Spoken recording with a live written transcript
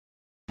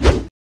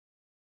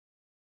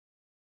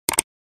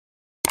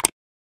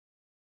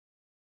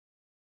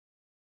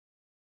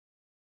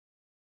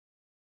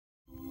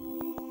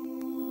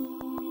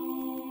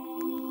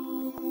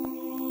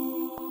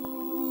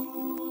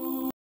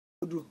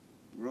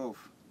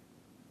off.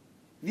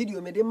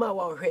 Video me de ma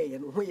wa hwe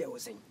no ho ye wo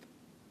sen.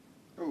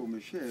 Oh, me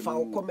share. Fa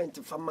comment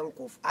fa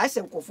mankof. I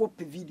sen kofo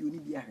pe video ni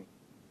bia hwe.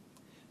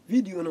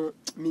 Video no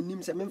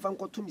menim se memfa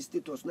nkoto mi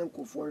status na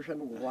nkofo nhwe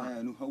no wo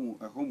a. No ho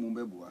mu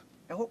beboa.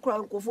 E ho kra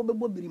nkofo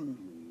bebo biri mu.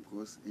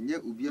 Because enye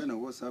obia na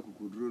wo sa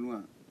kokoduro no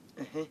a.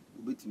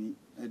 Obetimi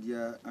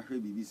adia ahwe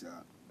bibi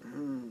sa.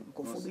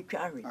 Nkofo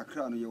betwa ahwe.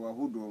 Akra no ye wa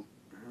hodo.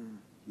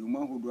 Yuma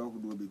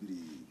hodo bebiri.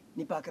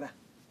 Nipa akra.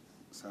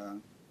 Sa.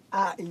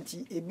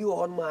 Inti ebi wo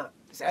hon ma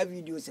sa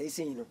video sai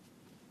sei no.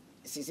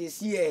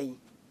 Sisi ei.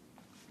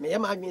 Me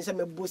yama adwen se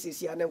mebo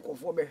sisi ana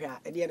nkofo behwe a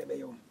e de na be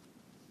yom.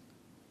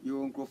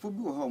 Yo nkofo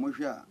bi wo ha o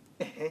mohwe a.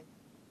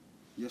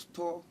 Ye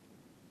store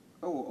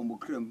awo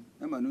omokram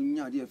e ma no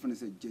nya de e fene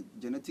se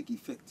genetic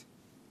effect.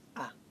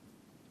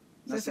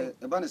 Na se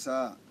e ba ne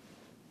sa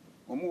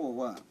omo wo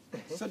ho a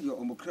said your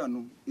omokra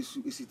no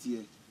esu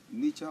esitie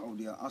nature of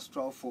their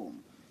astral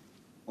form.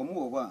 Omo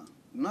wo ho a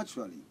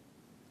naturally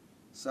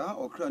sa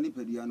okra ni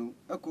padua no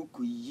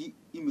ekokoyi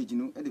image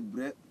no e de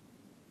bre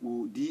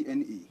wo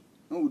DNA.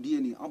 No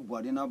DNA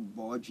aboade na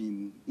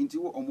bawadwin nti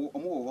wo omo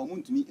wo ho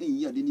muntumi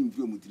enyi ade ni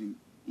mfiri omutirim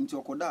nti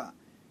okoda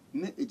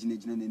na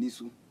eginagina nani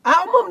so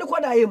omom ne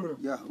koda yemu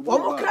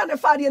omo kra ne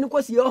faade ne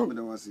kosi yo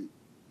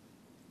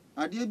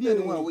ade bia ne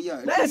ho a wo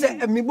ya na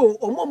se mibo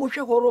omom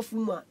hwe horo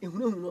fum a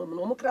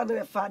ehunahunu omo kra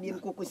ne faade ne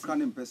kokosi kra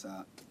ne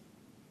mpesa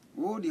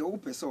wo de wo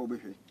pesa wo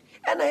behwe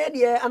ena ye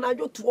de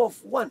anajo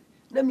 12:1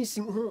 na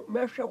misim ho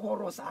mehwe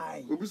horo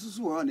sai obi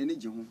susu ho na ne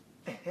gye ho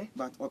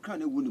but okra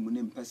ne wo ne mu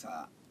ne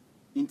mpesa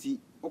nti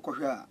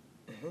okohwe a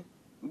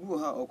ubu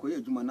ha okoye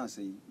adwuma na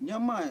asai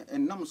nyama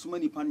enam soma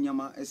nipa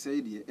nyama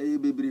esai de eye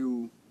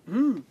bebreu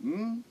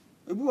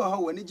ebu ha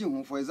wani gye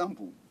ho for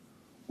example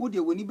wo de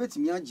wani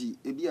betimi agi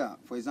ebi a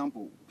for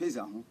example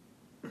pesa ho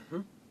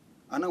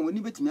ana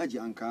wani betimi agi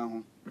anka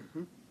ho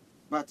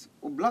but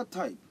o blood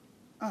type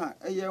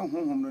eye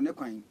honhom no ne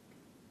kwan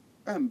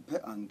empe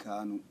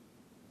anka no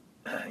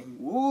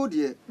wo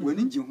de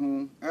wani gye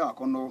ho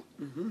akono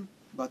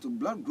but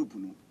blood group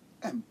no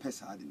empe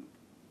saade no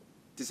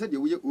they said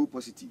we are O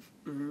positive.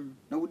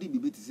 Now would it be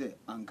better to say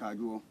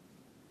ankajo?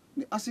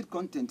 The acid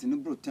content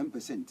in bro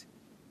 10%.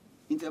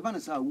 In the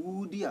banasa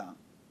would ya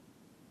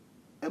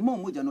a more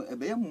mujano a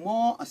bear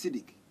more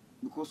acidic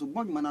because of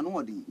one man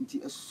anodi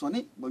into a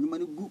sonnet but you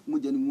money good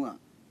mujanua.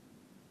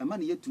 A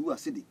man yet too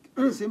acidic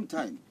at the same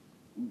time.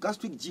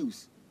 Gastric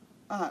juice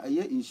a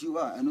year in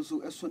Shiva and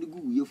also a sonny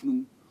good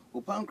yefnum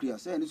or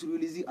pancreas and it's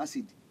releasing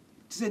acid.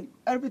 Said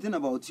everything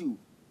about you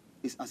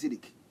is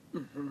acidic.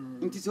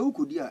 Inti se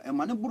ukodia e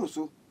mane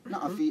boroso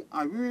na afi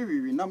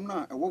awewewe nam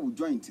na e wo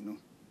joint no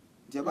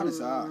je ba ne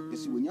saa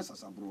esi wonya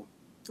sasabro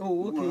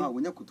okay ha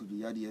wonya kotodu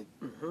yade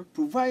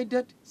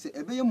provided se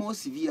ebeye more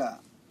severe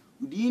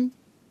within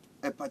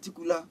a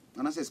particular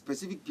and a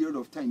specific period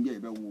of time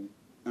be wo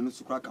eno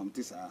sukra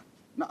kamte saa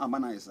na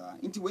amana yesa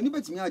inti weni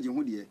betimi age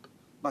ho de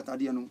but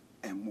ade no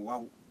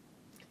emmoa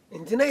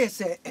inti na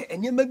yese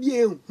enyema bi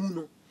ehu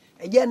no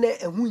eje na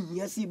ehu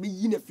hia se be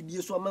yi na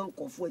fidie so ama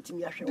nkofo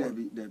atimi ahwe wo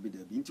debi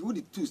nti wo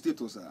di two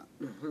status a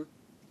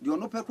di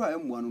ono pekra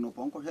emmoa no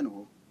ponko hwe ne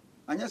ho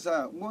anya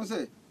sa mo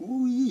se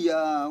uyi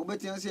ya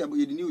obetia se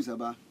ye di news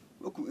aba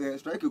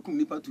strike kum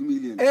nipa 2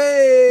 million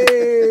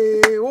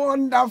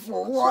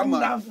wonderful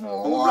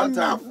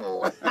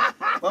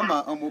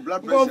mama omo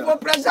blood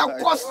pressure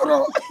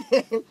kosro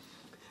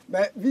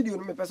but video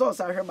no me pesa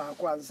sa hwe ba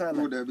ko ansa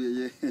na o debi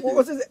ye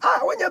o se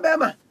wonya be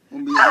ma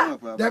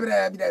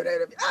debre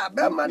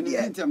be ma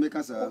de nti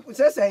ameka sa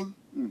se sen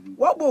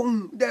wo bo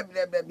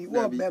debre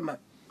wo be ma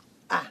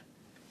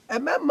e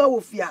mema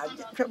wo fi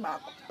hwe ba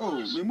ko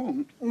me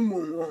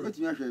mo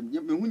betimi ahwe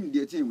me hu ni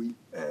de tie wi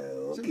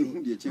se me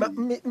hu de tie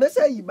wi me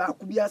say yi ba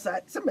ko bia sa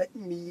se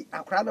me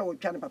akra na wo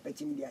twa ne papa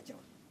timi de ache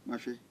ma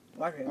hwe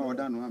o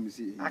da no ha me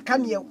si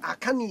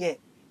akane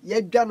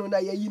ye dwa no na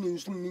ye yi ni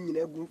nsum ni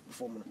nyina gu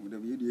fom no de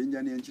be de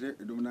nya ne enkyere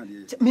edom na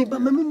de me ba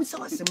mamum sa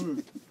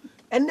wasem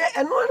ene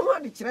eno ho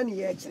ade kire ne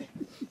ye kire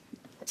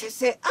che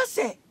se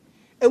ase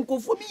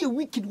enkofo bi ye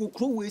wicked go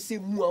kro we se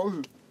mu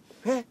ahu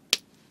he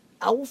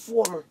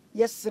awofo no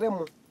yesere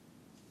mo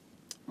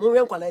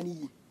we nkwala ni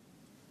yi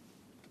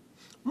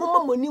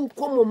mama ni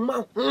nkomo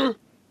ma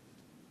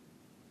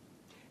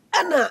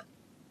ana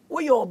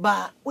wo ye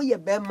oba wo ye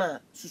be ma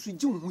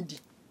susuji nhudi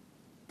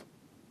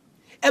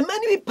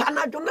emani bi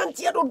panadwo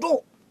nantie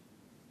dodo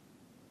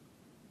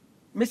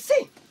me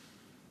se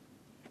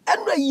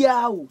enu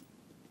ayawo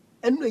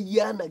enu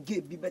aya na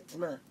ge bi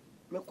betena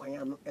me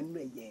kwanya no enu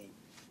aye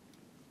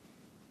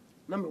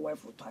na me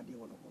wife to ade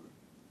wo no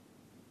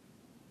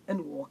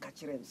enu wo ka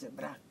kire nse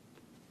bra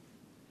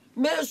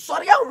me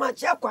sori ya ma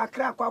che kwa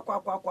akra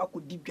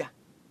kwa didwa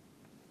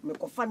me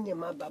ko fa ne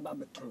ma baba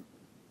beton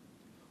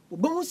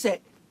obohu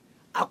se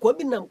akwa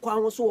bi nam kwa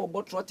ho so wo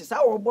botro te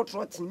sa wo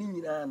botro te ni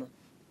nyina no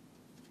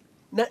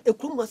na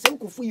ekrum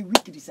wasenkofo yi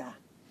wikiri sa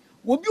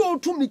wobi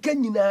otum ni ka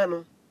nyina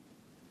no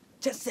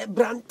che se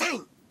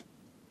brantan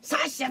sa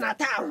hye na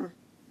ta ho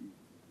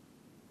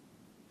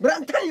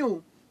brantan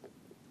yo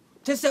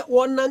che se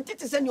wonante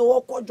te se ne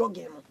wo ko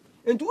joge no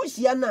enti wo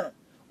hia na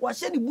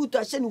wahye ne boot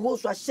ahye ne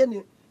hose ahye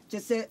ne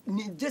kyese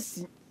ne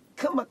jesi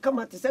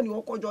kama te se ne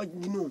okojo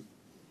ni no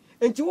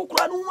enti wo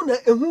kura no hu na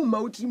ehu ma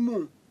wotri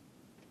mu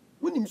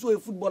wonim so e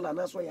footballer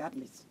na so ya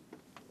athlete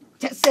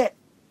kyese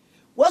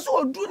waso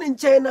odu ne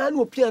nkyɛn na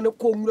opia ne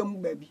kɔ nwura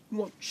mu baabi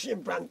no hwe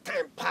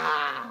brantan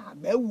pa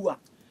ba wu a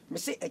me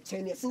se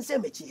ɛkyɛn ne sense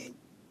machi hen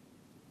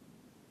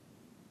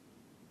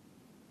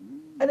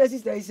ana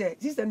sister yi sɛ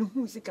sister no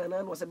hu sika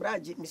na no se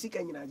braje me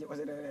sika nyina je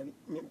wase darabi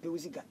me pe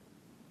sika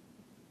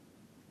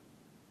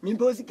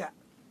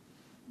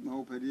na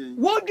o pedi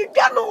wo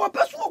dwedwa no wo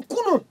pɛ so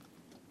okuno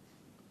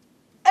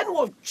ɛne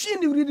wo hwe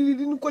ne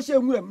rididi no kɔ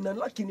hyɛ nwura mu na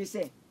lucky ne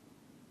sɛ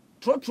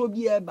trotro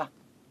bi eba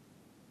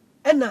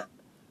ɛna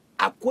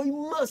akoi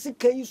ma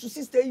sika yi so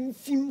sister yi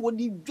film wo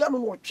di dwa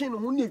no wo twe no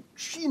ho ne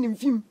twi ne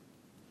film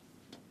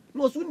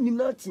no so nim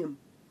na tiam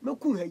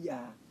meku ha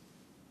ya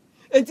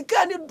enti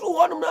ka ne du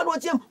ho no na no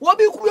tiam wo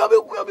bi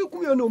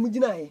kum no mu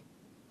gina he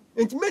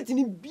enti meti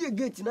ni bie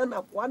gate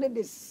na kwa ne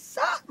de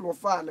sa no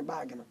fa ne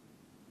bag no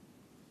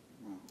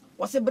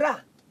wo se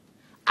bra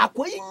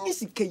akoi nyi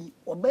sika yi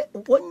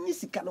wonyi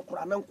sika no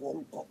kora na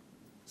nko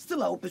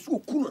still a wo pesu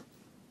oku no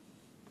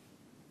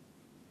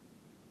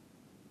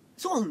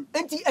so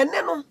enti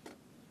ene no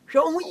hwe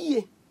ho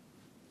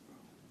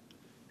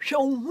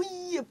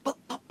yie pa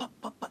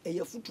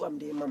eya futu am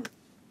de mam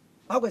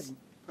Paakwesi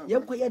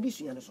yem kwa ya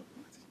disua ne so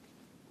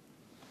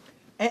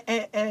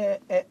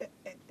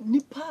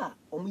nipa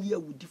omuye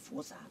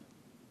awudifo sa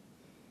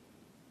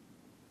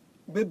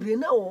bebre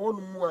na wo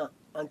no mu a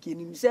anke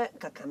nim se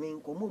kakane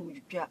nko mo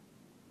mutwa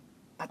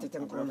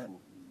atetem krona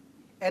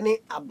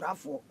ene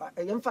abrafo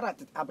yem fara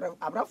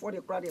abrafo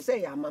de kura de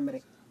se ya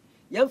mamere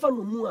yem fa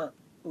no mu a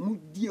omu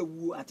di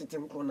awu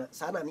atetem krona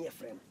sa na ne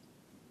yefre no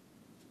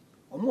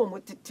omu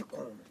tete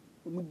kon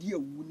omu di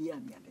awu ni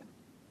abiade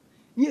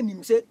ni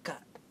anim se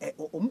ka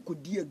omu ko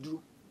di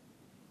aduro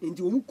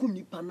enti omu kum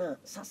nipa na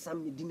sasa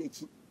medi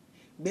nachi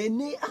be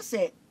ne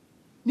ase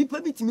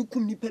nipa bitimi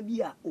kum nipa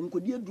bi a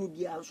onkodi aduro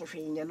bi a nso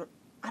hwe no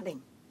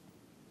aden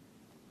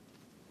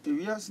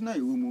ewias na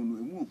ewo mu no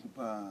emu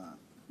okupa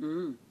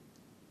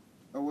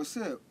I was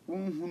say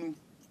unhunu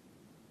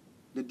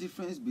the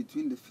difference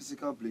between the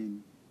physical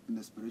plane and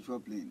the spiritual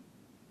plane.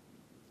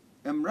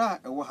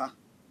 Emra ewo ha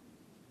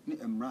ni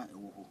emra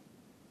ewo ho.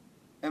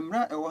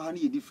 Emra ewo ha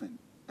ni different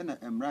and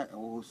emra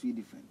ewo ho so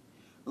different.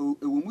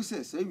 Ewo mu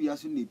say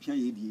wiase na epia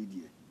ye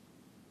die.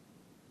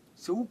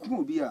 Se wukum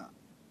obi a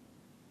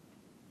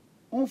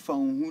onfa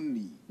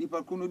unhuni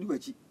nipa kono di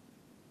bachi.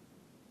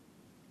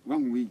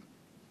 Wan we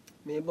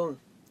me bon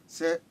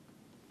se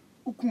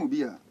wukum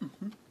obi a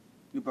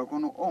nipa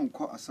kono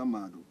onko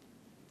asamado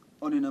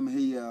oninam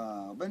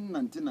heya ben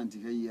nanti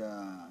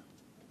heya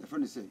the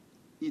friend say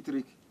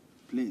etheric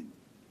plane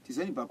ti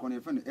say nipa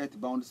kono friend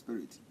earthbound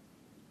spirit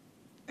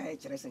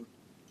kyeresen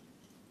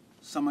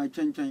sama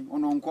twenchen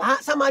ono onko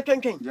sama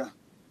twenchen ja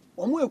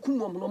omo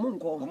ekum omo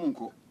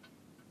nko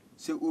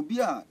se obi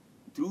a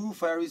through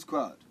fiery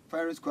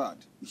squad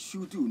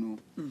shoot you no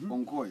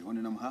onko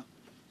oninam ha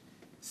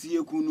si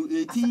ekunu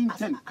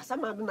 1810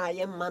 asamado na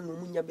ye ma no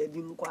munya ba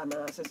bi nko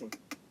ana asese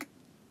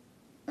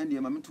and the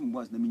moment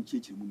was na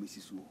minchechi mu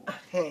mesiso ho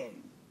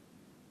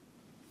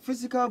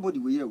physical body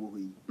we here wo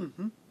yi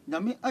na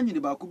me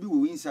anyine ba ko bi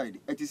wo inside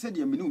eti se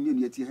de me ne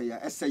umienu yati ha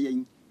ya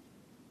eseyen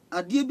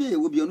ade bi ye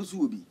wo bi anu so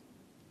wo bi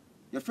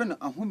ya friend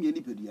ahomye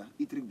ni pedua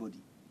etheric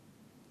body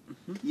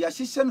ya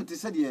hihye no te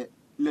se de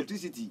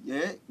electricity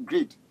ye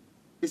grade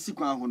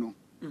esikwan ho no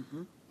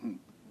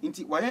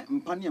nti waye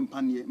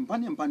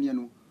mpane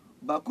no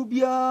ba ko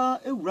bia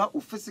ewura o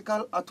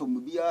physical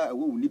atom bia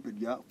ewo wo ni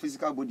pedua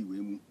physical body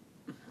we mu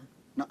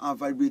na a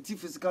vibrative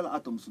physical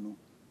atoms no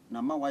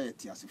na ma wire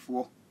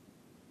tiasefo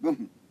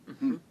bohu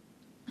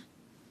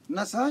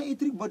na sa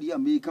etheric body ya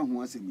me ka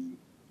ho asemi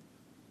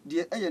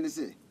de eye ne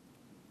se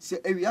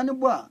awia ne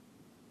bo a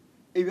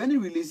awia ne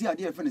release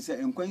ade e fe ne se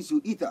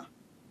enkwansu ether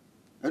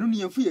enu ne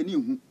yemfu ye ne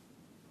hu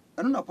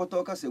enu na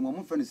poto ka se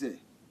mo fe ne se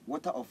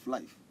water of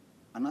life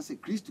and say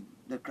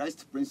the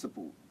Christ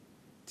principle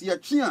ti ya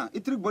twi a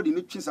etheric body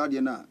no twi sa de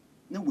na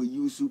we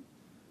use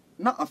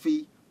na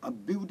afei a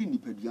building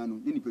nipadua no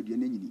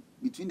nyini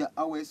between the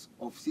hours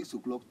of 6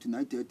 o'clock to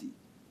 9:30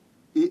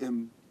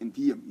 a.m. and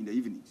p.m. in the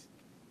evenings.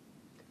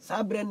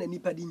 Sabre na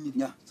nipadi nyini.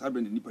 Yeah,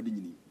 sabre na nipadi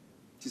nyini.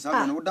 Ti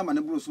sabre na woda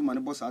mane bro so mane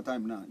boss that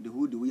time na the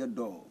whole the way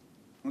door.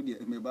 No dey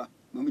meba,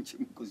 no me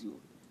chim cause you.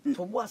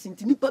 For boss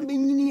inti nipa be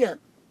nyini a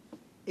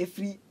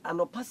efri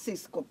anopa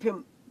 6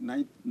 kopem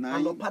 9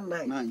 anopa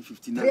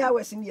 9:59. 3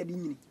 hours in the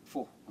nyini.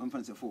 4. I'm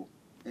fancy say 4.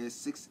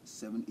 6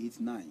 7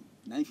 8 9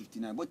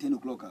 9:59 but 10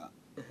 o'clock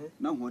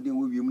na ho den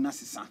wo wiem na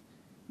sesa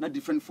na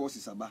different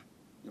forces aba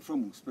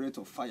from spirit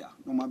of fire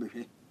no ma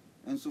behwe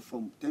and so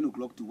from 10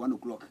 o'clock to 1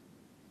 o'clock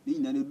ni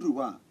na ne duru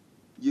wa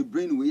your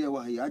brain we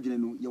ya agene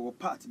no your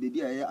part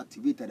baby a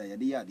activated ya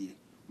de ya de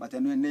but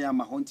eno ne ya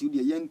ma ho nti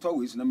de ye nto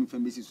we so na me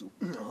famesi so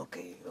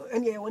okay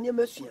ene ye woni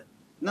masua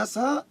na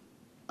sa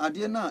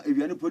ade na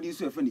awiane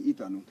produce e fa ne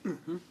ether no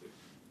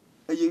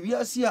eye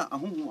wiase a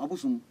ahohom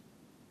abosom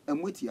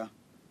amwetia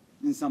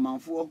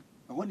nsamanfo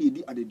ɛhɔ na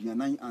yɛdi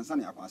adeduanan ansa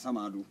na yɛakɔ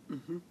asama ado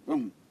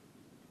wahu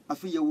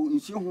afei yɛwɔ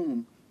nsuo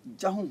honhom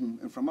gya honhom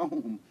mframa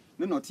honhom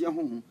ne nɔteɛ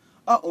honhom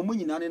a ɔmo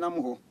nyinaa ne nam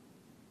hɔ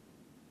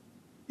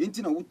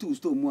nti na wotu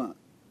store mu a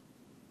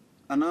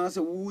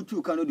anaasɛ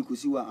wotwiw ka no de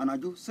kɔsi wa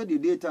anadwo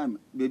sɛdeɛ daytime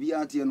baabi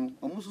ateɛ no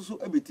ɔmo nso so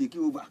abɛteki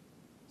over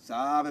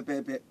saa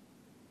pɛpɛɛpɛ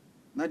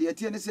na deɛ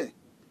ɛteɛ ne sɛ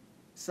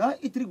saa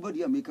etheric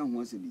body a meka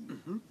ho asɛ bi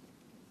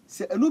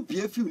sɛ ɛno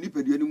pie fiw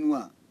nipadua no mu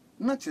a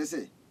na kyerɛ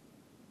sɛ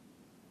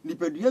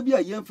nipadua bi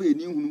a yɛmfa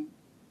yɛni hunu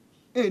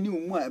ɛni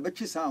mu a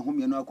ɛbɛtwe saa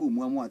ahomeɛ no akɔ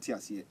mu amu ate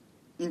aseɛ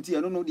nti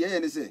ɛno no deɛ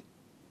ɛyɛ ne sɛ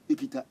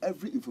ɛkita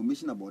every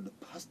information about the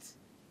past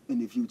and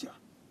the future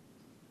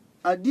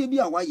adeɛ bi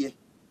a wayɛ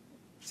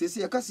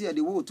sɛsɛ yɛka sɛ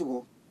yɛde wo to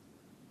hɔ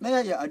na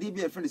yɛayɛ adeɛ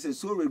bi a yɛfrɛ ne sɛ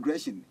soul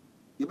regression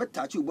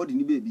yɛbɛtaakye wo body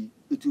ne baabi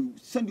it will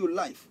send you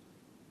life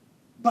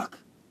back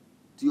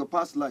to your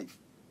past life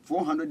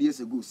 400 years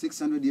ago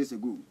 600 years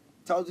ago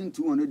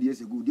 1200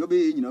 years ago deɛ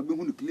ɔbɛyɛ nyina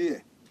wobɛhu no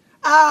clear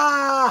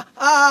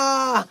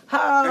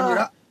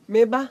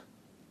meba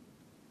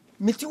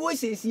meti wo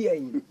sɛsi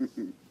ayi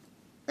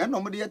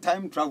ɛna ɔmode yɛ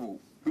time travel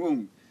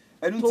ɛno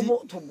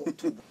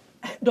nti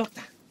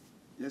doctor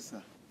yes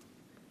sir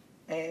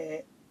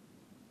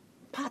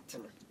part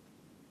no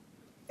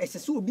ɛsɛ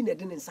sɛ obi na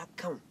ɛde ne nsa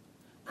ka wo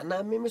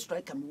anaa me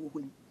strike me wɔ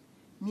hɔ yi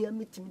mea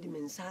metumi de me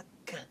nsa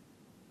ka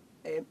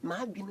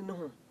maadwene no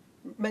ho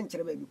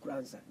mɛnkyerɛ baabi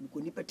kora nsa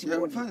bikɔ nipa ti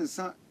bɔde yɛmfa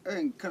nsa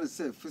ɛnka no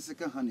sɛ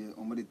physical hand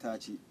ɔmode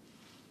taakye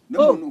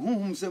no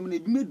honhom sɛm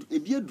no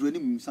ebi aduru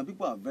anim some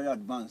people are very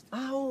advanced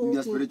in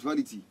their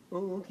spirituality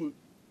okay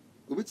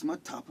obetumi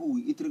tap wo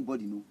etheric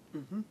body no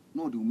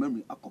na ɔde wo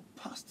memory akɔ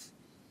past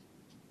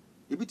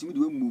ebetumi de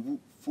wo move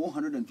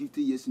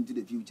 450 years into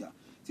the future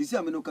sisi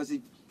a me no ka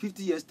say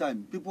 50 years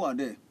time people are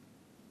there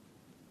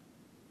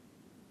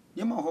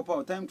yema hop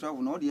out time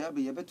travel na ɔde ya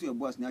be yebeto ye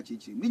boas na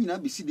akyekye me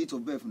nyina be see date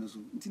of birth no so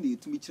nti na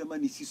etumi kyerema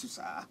na si so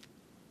saa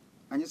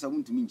anye sa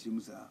wontumi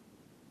nkyerem saa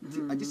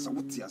nti age sa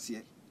wote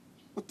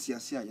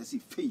ase a you see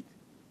faith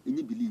and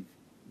you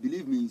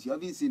believe means you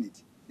haven't seen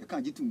it you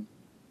can't get to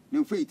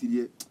no faith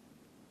here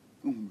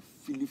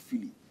feel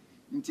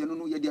nti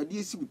no ye de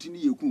ade si buti ne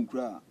ye kun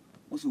kura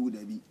also would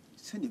be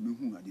send me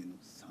hu ade no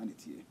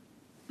sanity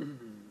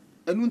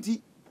enu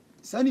nti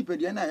sani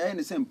pedia na ya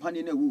ne se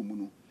mpane na wo mu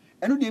no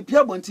enu de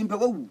pia bontin pa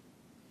wawu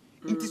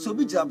nti so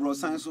bi gya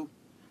brosan so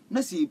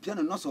na se pia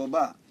no so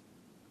ba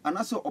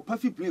anaso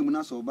opafi play mu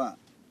na so ba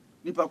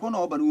nipa ko na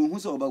oba no hu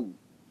so oba wu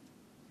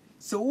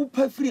so wo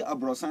pa free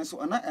abrosan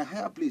so ana a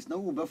higher place na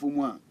wo ba fo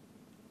mu a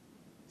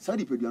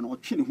sani pedia no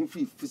otwe ne ho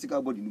free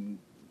physical body no mu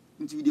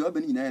nti video ba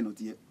ni nyina ya no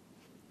te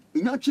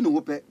enya twe ne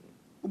ho pe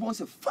wo bon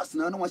se fast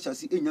na wa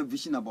shasi enya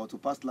vision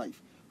about past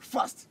life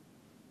fast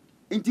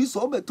nti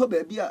so obeto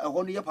ba bia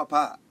eho no ye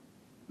papa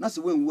na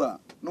se wenwu a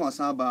na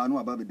wasan ba na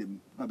aba bedem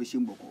na be hye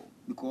mboko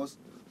because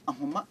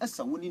ahoma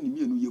esa woni ni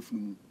mienu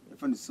yefunu mu e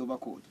fa no silver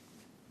cord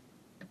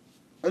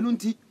enu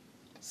nti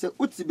se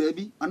uti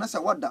baabi anasa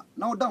wada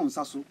na woda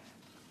wonsa so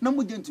na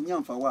mo gentumi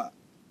amfa wa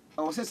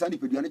a wo se sa ni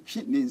pedua ne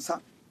twe ne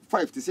nsa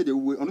 5 te se de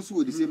wo ono so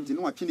wo the same thing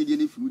na wa twe ne die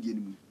ne firu die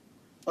ne mu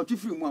o twe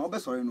firu mu a wo be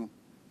sore no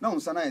na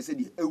wonsa na ye se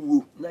de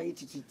awuo na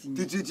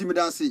tititi me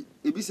danse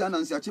ebisi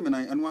ananse ache me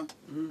nan enoa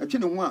atwe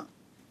ne ho a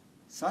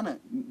sa na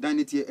dan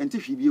ne tie ente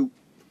hwe bio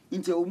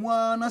nti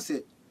omua na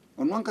se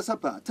ono ankasa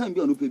pa time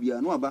bia no pa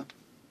bia no aba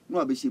no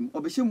abehim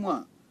obehim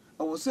a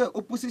wo se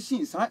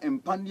opposition sa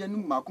empande no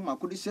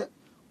mako de hye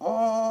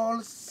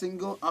all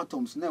single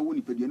atoms na wo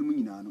nipadua no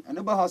nyina no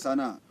ene ba ha sa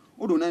na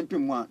odo na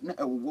mpem mu a na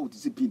ewo to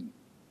se pin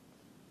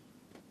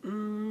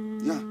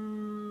yeah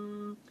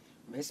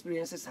my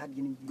experiences had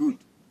been good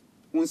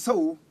unsa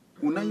wo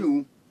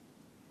unayo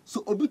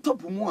so obi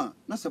top mu a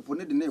na se po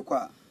ne de na ekwa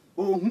a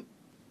ohu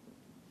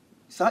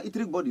sa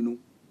etheric body no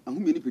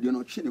ahumi nipadua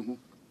no hwe ne ho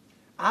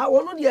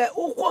wono de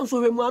ukọ nso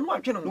hwemu anu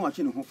atwe no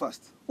atwe ne ho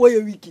fast oye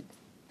wiki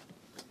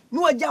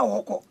no agya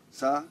hokọ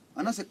sa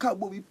anase ka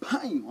bo bi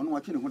pan ono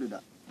atwe ne ho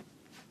deda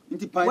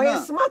nti pan na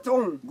we smart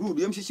on good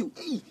yem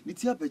hyehyɛ ni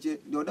tia peche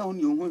de oda ho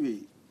ne ho hwe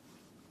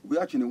we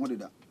atwe ne ho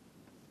deda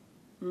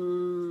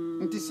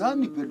nti sa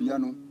ni pedua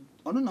no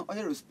ono na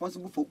oye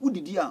responsible for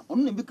udidi a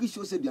ono na make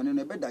sure say duane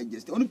no be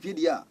digest ono pie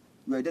dia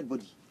you are dead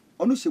body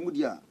ono hyemu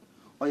dia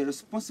oye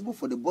responsible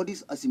for the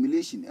body's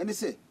assimilation and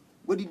say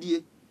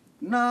wodidie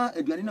na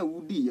aduane na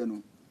wudi ye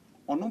no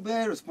ono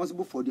be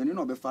responsible for aduane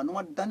na obefa na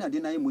wadane ade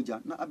na ye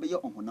moja na abeye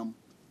ohonam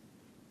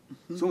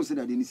so say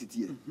that ade ni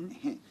sitie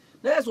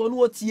na yes ono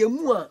otie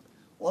mu a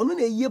ono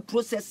na ye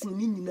processing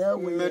ni nyina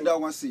we meda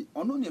wase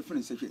ono na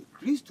efene se hwe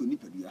Kristo ni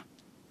padua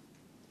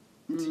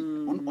nti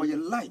on oye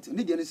light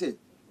ne de ne say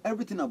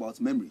everything about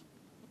memory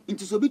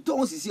nti so bi to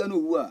osisi ana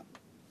owu a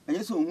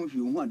enye so ohun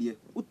hwe ohun ade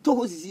o to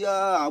osisi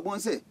a abon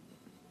se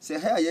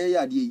ha ye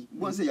ade yi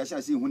bon se ya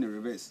sha se ohun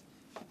reverse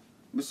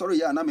me sorry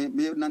ya na me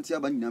nanti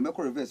aba nyina me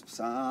ko reverse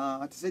sa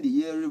ati say the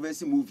year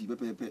reverse movie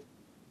pepepe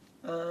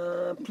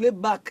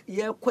playback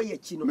ye kwaye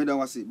chi no me da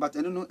wase but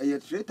eno no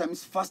 3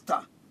 times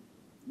faster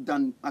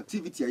than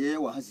activity ye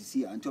wa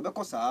hasisi anti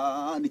obekọ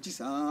sa ne chi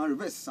sa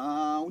reverse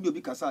sa uni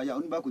obi kasa ya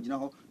uni ba ko gina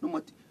ho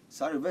no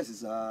sa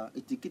reverse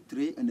it take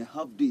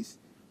 3.5 days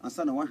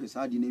ansa na wahwe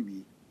sa de na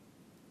wie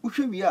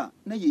wohwe wie a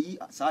na yeyi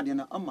sa de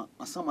na ama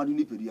asamado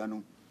ni pedua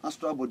no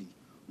astral body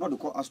no de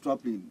call astral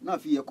plane na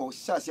afi ye call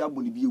hyase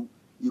aboni biu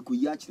ye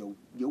koyi a kire wo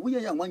de wo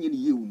ye ya nwanye ne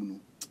ye wo mu no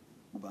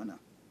ubana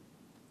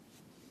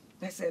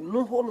ese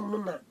no hono no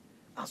na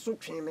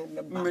asotwe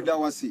ne ba me da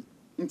wase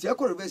nti e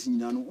call reverse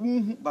nyina no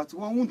unhu but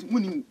won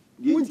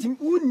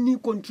wunni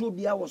control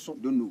bia wo so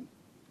don't know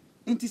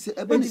nti se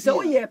ebe ni se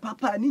wo ye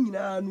papa ni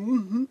nyina no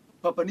unhu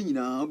papa ni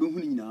nyina obehu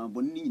ni nyina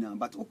bon ni nyina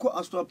but wo call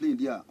astral plane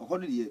dia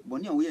ohono de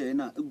boni a wo ye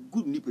na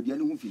good ni pedua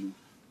ne hu fili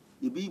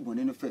ye bi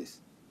boni no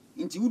first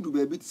nti wudu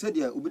ba bi se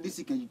dia obedi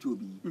sika jitu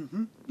obi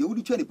de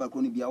wudu twa ni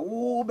pakro no bia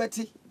wo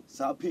beti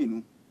sa pain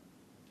no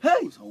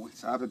hey so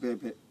sa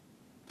pepepe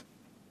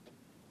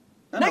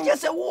na je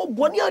se wo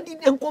boni adi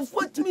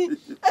enkonfo timi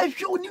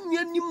ehwe oni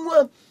nuanim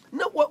a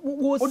na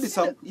wo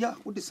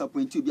wo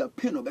disappoint you bia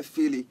pain no be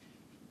feel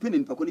pain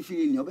in pakro ni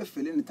feel ni be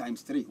feel in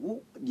times 3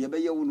 wo de be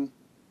ye wo no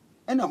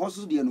ena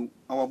hoso de no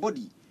our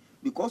body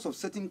because of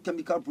certain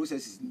chemical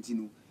processes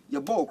ntino ye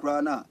ball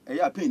kra na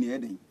eya pain e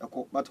den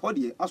ekọ but ho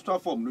de astral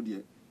form no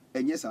de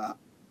enye saa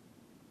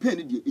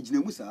pain de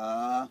ejinamu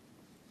saa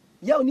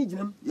ya oni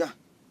jinam ya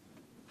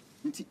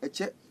nti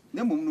eche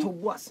na mum no to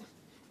boase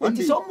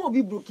nti so mo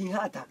bi broken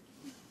heart a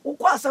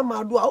ukọ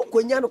asamado a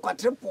ukonya no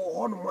kwatre po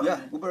ho no mo ya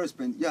we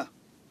spend ya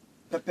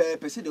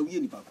pepe se de wie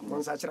ni pa ko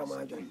mon sa kira ma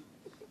adwo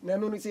na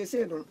no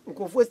se no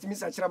nkofo stimi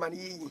sa kira ma ne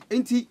yi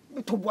nti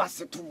to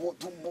boase to bo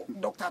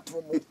doctor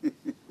to bo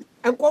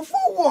nkofo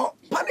wo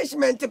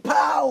punishment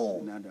pa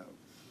o nada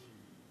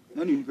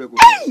na ni pe ko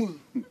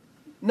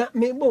na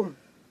me bom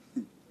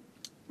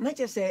na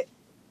che se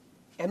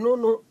eno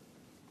no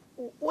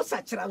wo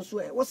sa kira nso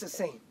wo se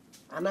sen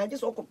ana je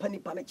so ko pani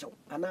chew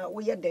ana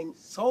wo ye den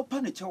so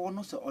pani chew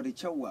no se o de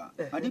chew a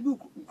ade bi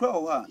kura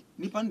ho a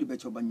nipa no be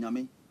chew ba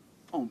nyame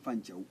on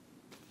fan chew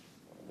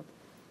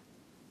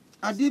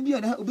ade bi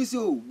na obi se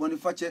o boni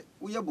fache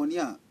wo ye boni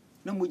a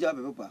na muja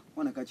be papa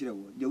wona ka kire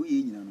wo de wo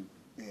ye nyina no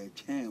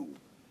twen wo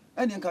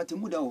ene nka te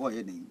muda ho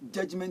ye den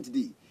judgment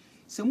day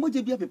se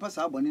moja bi apepa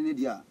sa boni ne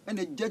dia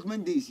ene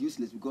judgment day is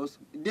useless because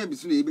dem bi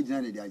so na ye be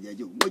gina ne dia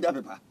ajaje moja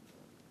apepa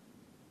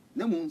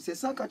na mu se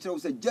sa ka kire wo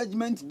se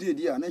judgment day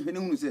dia na hwene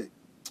hunu se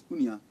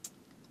unia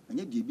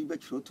anya die bi be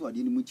kire to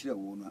ade ne mu kire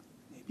wo no na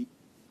bi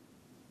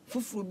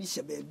fufuro bi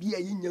hye ba bi a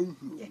ye nya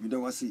hu ye mi da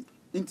wase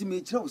nti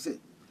me kire wo se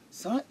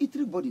sa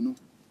itri body no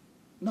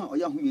na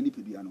oya hu ye ni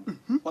pedua no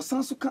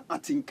osan so ka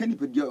atenka ni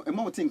pedua e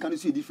ma wotenka no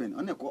so different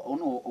ona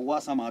ono owa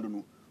asama do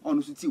no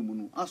ono so ti mu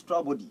no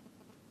astral body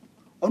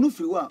ono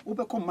firi wa wo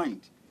be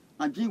mind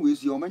adwen we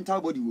so your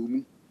mental body wo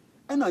mu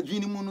ena adwen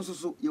ni mu no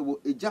so ye wo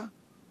eja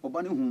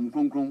oba ne hu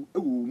kronkron e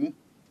wo mu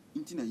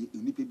nti na ye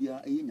nipa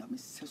bia e nyame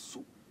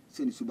seso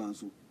se ni suban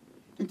so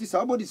nti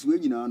sa body so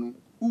nyina no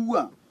uwu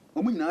a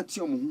omo nyina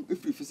ate omo hu e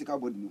firi physical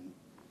body no hu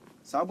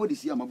sa body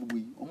si amabubu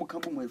yi omo ka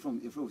bo mo from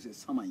say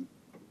saman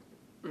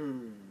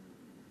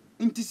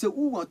nti se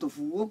uwu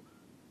atofuwo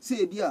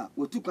se bia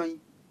wotukan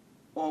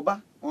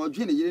oba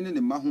odwe ne yire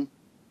ne ma ho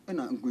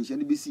na nkonhia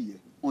ne besi ye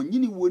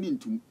onyini wo ni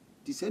ntum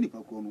ti se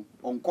nipa kro no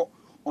onko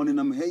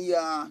onenam ha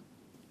ya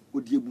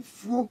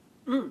odiebufuo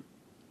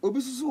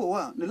obi susu wo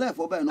a ne life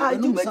oba no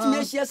enu sa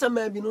a ti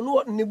sama bi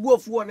no ne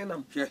buafuo ne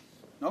nam hwe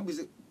na obi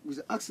se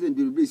accident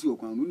bi besi wo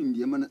kwan no nim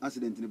de ma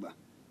accident ne ba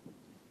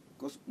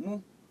because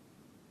mo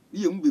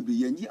ye mu bebre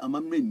yanyi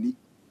amamre ni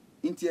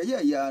nti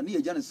ya ne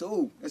yagya ne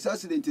so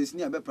accident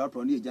esini abepra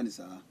ne yagya ne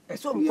saa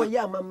eso mko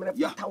ya amamre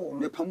pata wo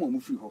me pam mo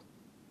free ho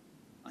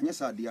anya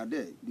sa they are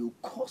there they will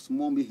cause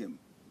more mayhem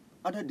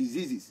other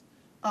diseases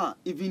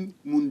even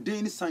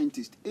mundane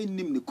scientists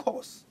enim the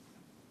cause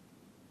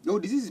no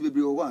diseases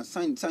bebre o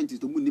scientists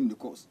to nim the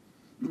cause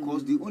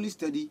because they only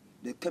study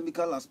the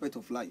chemical aspect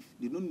of life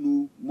they don't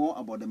know more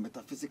about the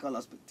metaphysical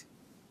aspect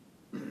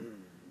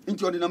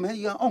nti odinam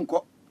he ya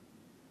onko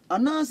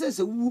ana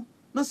se wu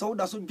na so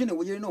da so dwene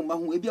wo yere na ma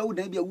ho ebia wo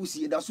dan bia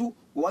wusi da so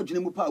wo adwene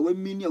mu pa wa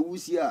mini a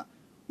wusi a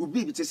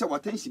obi bi te se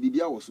watansi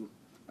bibia wo so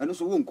eno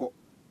so wo nko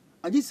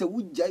agi se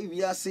wo jai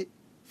wiase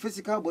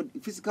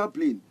physical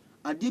plane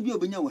ade bia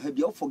obenya wo ha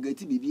bia wo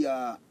forget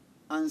bibia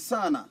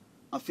ansana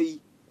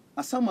afei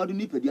asamadu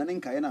ni pedua ne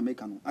nkae na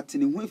meka no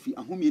atene ho afi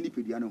ahomie ni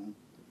pedua ne ho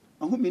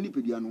ahomie ni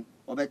pedua no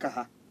obeka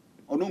ha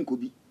ono nko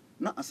bi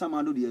na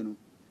asamadu de no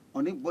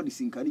one body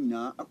sinkari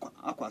nyina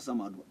akwa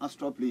asamadu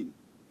astral plane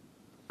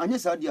anya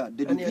sadia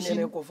the division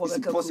is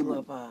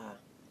impossible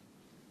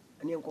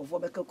ani enkofo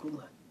beka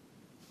kruma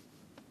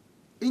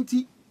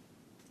enti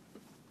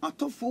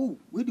atofo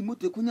we di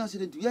moto kunya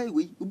accident we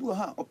we obi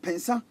ha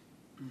opensa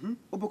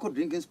obeko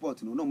drinking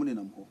spot no mo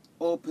nenam ho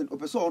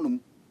opeso onum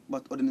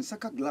but odin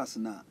saka glass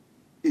na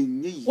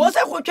enye yi wo se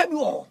ko twa bi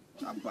wo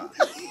aba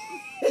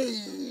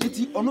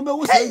enti ono be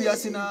wo se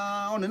wiase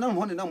na onenam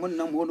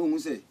ho no hu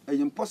se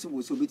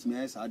impossible so betimi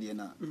aye saade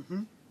na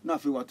na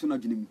afi wato na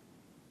dwene mu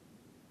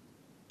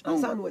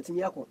ansa no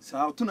watimi akọ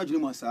saa to na dwene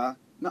mu saa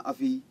na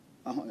afi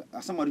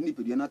asamari ni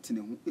pedua na tene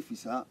ho efi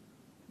saa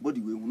body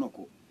we hu no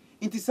ko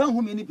nti saa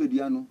ho me ni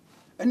pedua no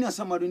ene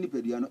asamari ni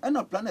pedua no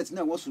ena planet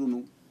na wo soro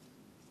no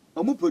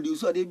omo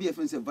produce ade bi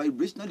efense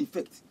vibrational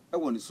effect e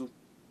woni so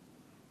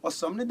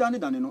osam ne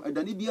dane no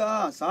edane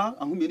bia sa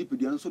ahomie ni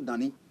pedua so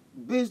dane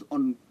based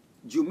on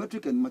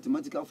geometric and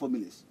mathematical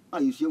formulas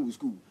you share with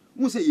school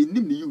mo say you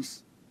nim the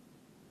use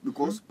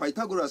because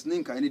Pythagoras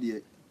ne nkan ne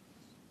de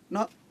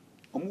na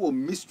omo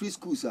mystery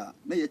schools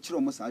na ye kire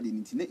omo sa de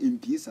nti na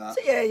MP sa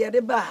say ye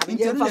de ba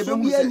ye fa so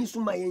bia ni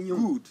suma ye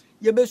good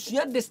ye be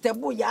sua de step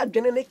ya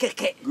adwene ne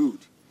keke good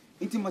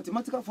into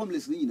mathematical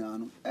formulas ni na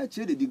no e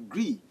kire the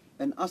degree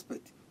and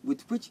aspect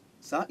with which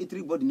sa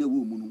itri body na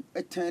wo mu no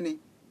e turn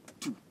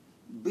to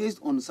based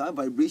on sa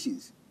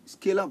vibrations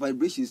scalar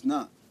vibrations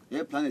na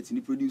your planet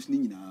ni produce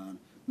ni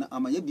na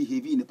amanya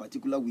behave in a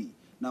particular way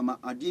na ma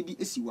ade bi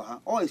esi wa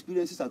ha all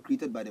experiences are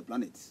created by the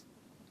planets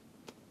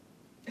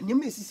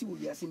enyem esisi wo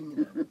biase ni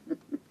nyina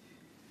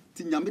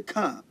ti nyame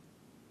ka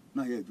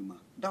na ya adwuma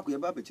da ko ye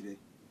ba bekire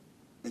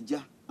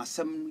eja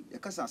asem ye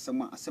kasa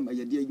asem asem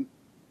ayede ayi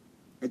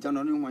eja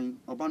no ne hwan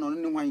oba no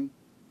ne hwan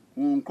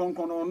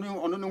kronkron no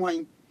ne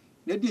hwan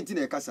na di nti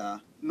na ye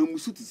kasa no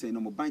musu ti sei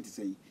no mo ban ti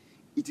sei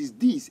it is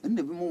this and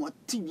never more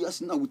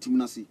activities na wutim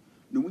na se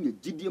no munya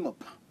gidie ma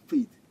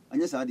faith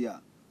anya sa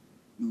dia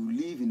you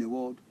live in a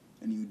world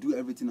and you do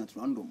everything at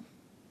random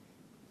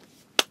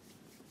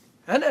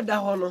ana da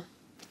ho no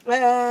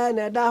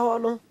na da ho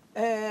no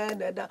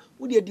na da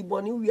wudi di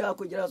boni wi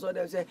akojira so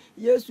dem say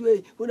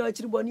yesu una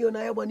chiri boni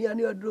ona ye boni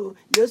ani odro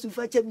yesu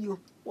fa chamio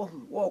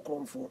wo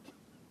kromfo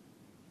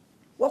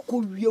wo ko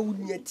wie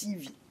wunya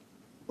tv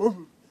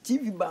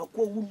tv ba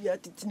ko wunya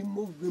titini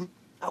movem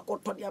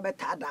akoto dia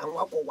beta da ho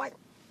akowai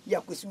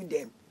ya kwesi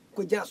dem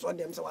ko jira so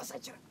dem se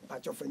wasachira pa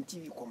cho fan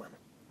tv koma no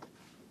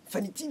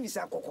fan tv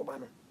sa kokoma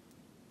no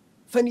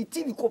fan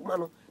tv kokoma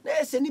no na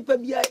ese nipa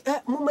bia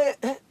mama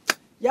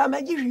ya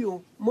magi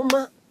hwio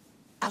mama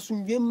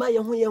asumdwe ma ye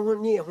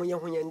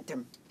ho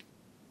ntem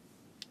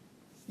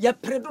ya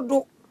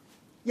predodo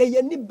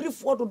ye ni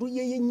brifo dodo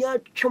ye nya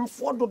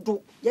twemfo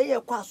dodo ye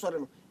kwa asore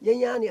no ye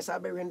nya na sa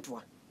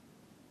bewentoa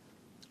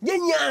ye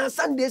nya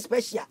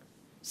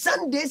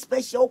Sunday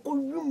special ko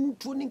wum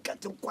tu ni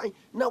katenkwan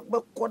na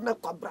bekọ na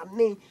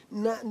kwabrane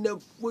na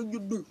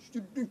fojudo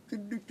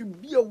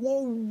bia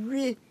wo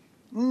wi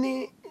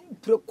ni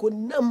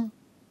prekonam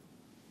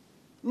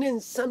ni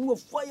nsan wo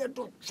fire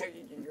do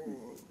twe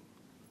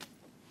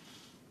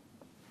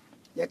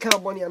ya ka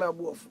boni ana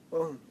abuofu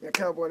ya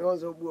ka boni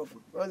onzo abuofu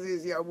onzo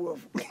ezi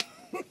abuofu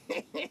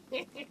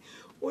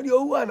odi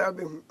owu ana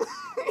be hu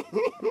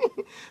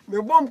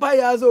me bompa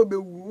ya zo be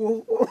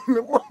wu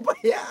me bompa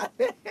ya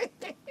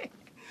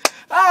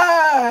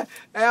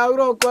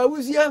agro kwa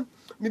wusia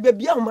mi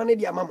bebia ahoma ne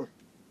di amamo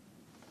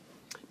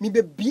mi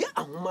bebia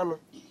ahoma no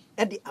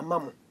e di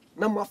amamo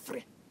na mo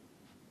afre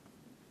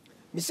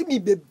mi si mi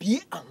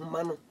bebia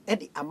ahoma no e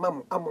di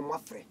amamo amamo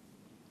afre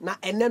na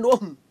ene no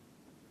hu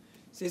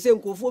sese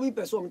nkofo bi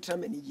peso omtra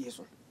mani gie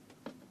so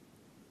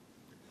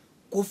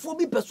kofo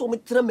bi peso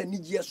omtra mani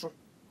gie so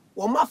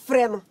wo ma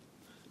afre no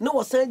na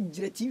wo san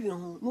gira tv ho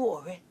no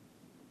wo hwe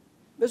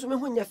beso me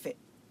ho nya fe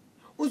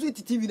uzu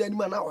tv na ni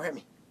ma na wo hwe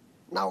me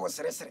na wo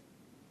sere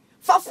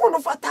fa fono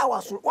fa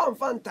tawaso wan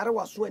fa ntare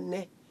waso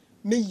enne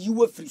me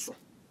yiwa free so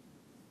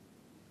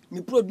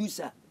me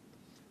producer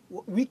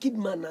wicked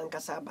man na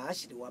nkasa ba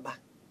ashiri waba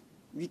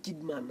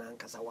wicked man na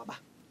nkasa waba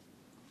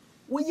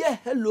wo ye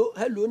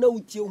hello na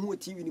utie ho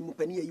tv ni mu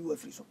pani yiwa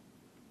free so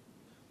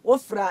wo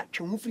fra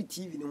twemu free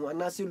tv ni ho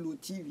anase low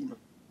tv no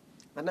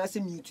anase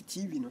mute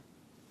tv no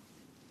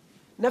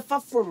na fa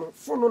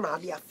fono na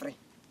ade afre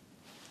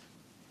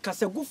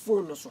kasa gu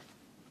fono so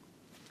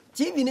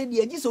TV ne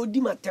dia gise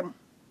odi matem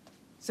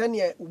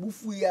sene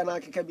obufu ya na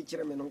akeka bi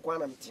kire me no kwa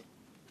na mte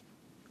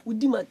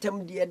odi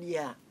matem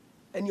dia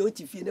ene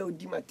otifie na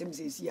odi matem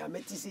sesi ya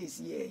meti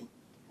sesi e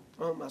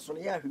maso no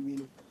ya hwewi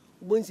no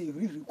ubonse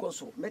hwiri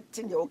koso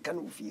meti ne oka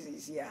na ofi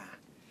sesi ya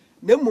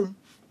na mum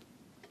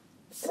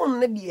fon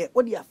ne dia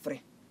odi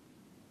afre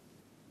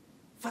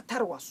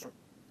fatar waso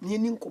ne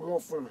ni nkomo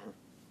fon ho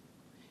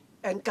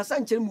enkasa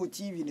nkere mo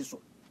TV ni so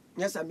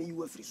nyasa me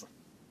yiwa firi so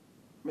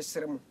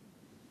mesrem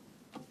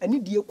ani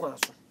die kwa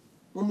so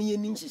mo me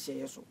yeni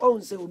nhihye so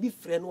on se obi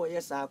frɛ no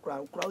ye sa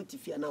kra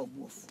otifia na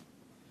obuofu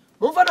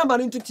mo fa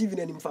number into TV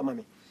na nim fa ma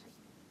me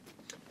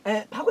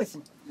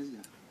Paakwesi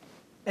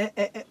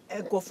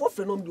nkofo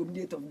frɛ no the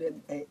date of the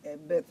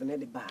birth na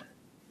de ba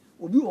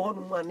obi wo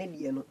hono mu ane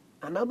de no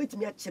ana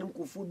obetimi a kyere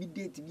nkofo bi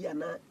date bi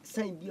ana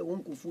sign bi a won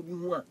nkofo bi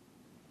hu a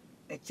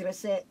kyere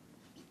se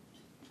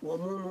wo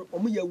mo no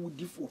omo ya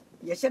wudifo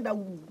ye hyeda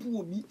wudu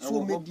obi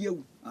so medi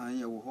awu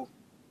ye wo ho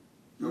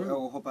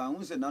yo ho pa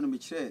hun se na no me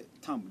kyere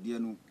tam de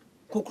no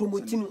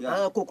kokromotino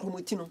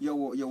kokromotino ye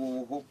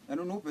wo ho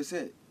eno no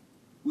pese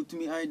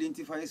utumi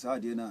identify sa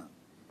de na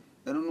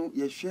eno no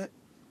ye hwe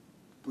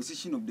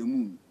position of the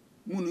moon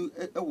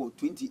e wo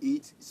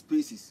 28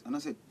 spaces and I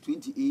said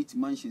 28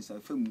 mansions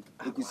afam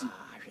ekusi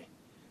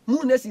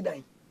moon na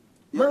sidan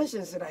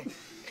mansions dai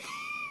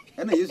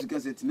ena yesu ka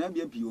se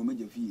tinabia pi o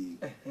meja fie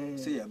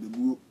se ya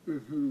bebuo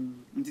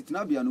nti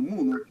tinabia no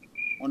moon no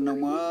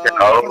onama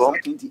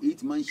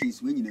 28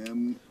 mansions we nyina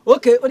mu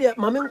okay odi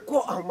mame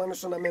nko ahoma no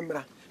so na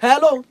membra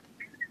hello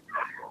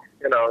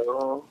You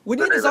know.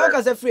 Within the South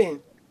as a friend.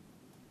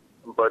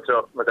 But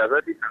I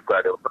already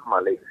got it from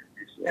Malay.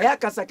 Yeah,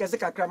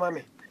 Casacasica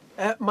Cramame.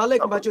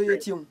 Malek Macho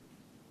Yetium.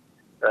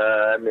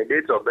 My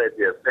date of birth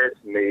is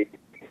 1st May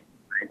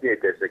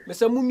 1986.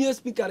 Mr. Mumia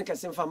speaker and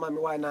Cassim for Mammy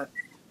Wana.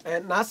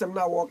 And Nasam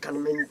now walk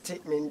and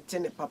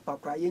maintain a papa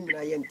crying in a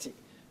yenti.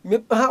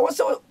 What's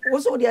all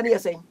the idea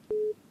saying?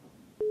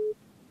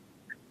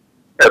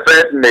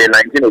 1st May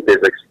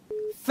 1986.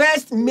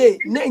 1st May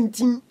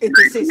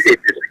 1986.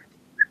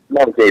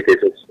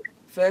 1986.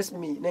 1st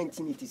May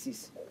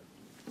 1986.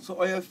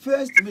 So on your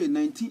 1st May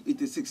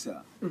 1986,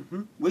 sir.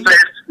 When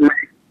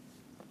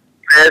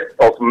 1st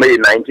of May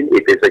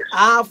 1986.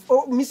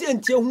 Miss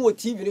until who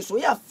TV so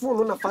yeah,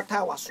 phone on a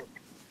fata was.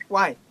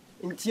 Why?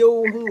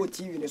 Until who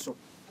TV so.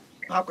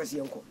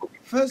 Paakwesi uncle.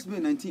 1st May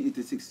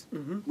 1986.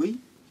 We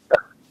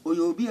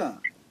Oyobia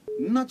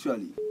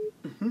naturally.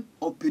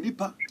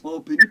 Openipa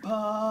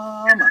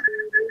ma.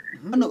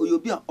 Ana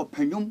Oyobia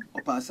openium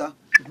opasa.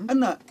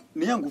 Ana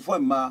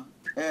NyankontɔnFie ma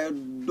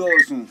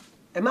dosun.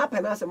 Emma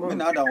penasa mo.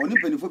 Na ada oni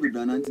penifo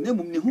bebana nti na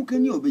mum ne hu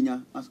kan ye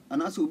obenya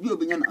ana so obi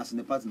obenya na as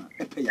ne partner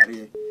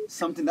epeyare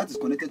something that is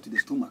connected to the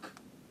stomach.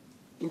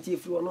 Nti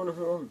efi wono no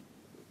ho.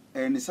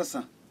 Ne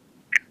sasa.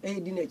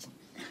 Di na chi.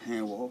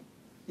 Wo.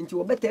 Nti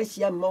wo beta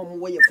ahia ma mo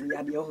wo ye fu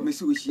ya de ho. Me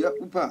se wo hia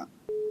upa.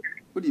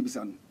 Wo di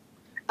bisa no.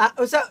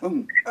 Osa.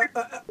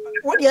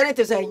 What do you need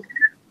to say?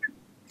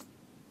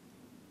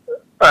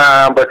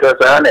 But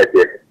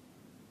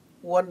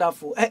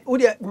Wonderful.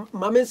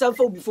 Mammy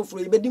Sanfo before for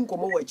a bedding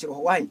come over.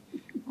 Why?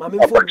 Mammy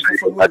for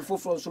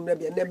some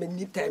maybe never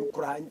need time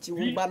crying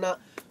to Bana.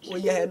 Oh,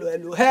 yeah,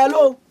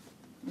 hello.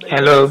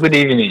 Hello, good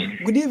evening.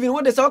 Good evening.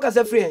 What the soccer is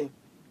free?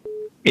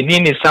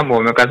 It is some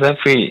more because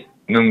free,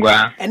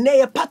 Nungwa. And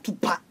they are pat to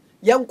pat.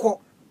 Young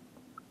co.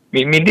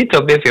 Me date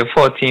of birth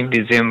 14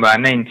 December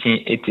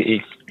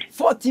 1988.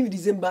 14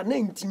 December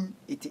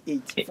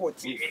 1988.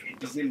 14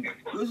 December.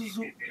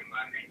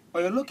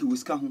 You're lucky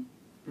with Skahum.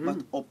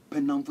 But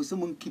open them for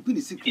someone keeping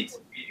the secret.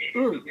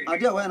 I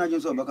dare why I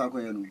just saw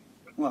Bakakoyano.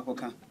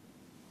 Wakoka.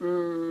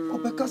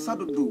 Opeka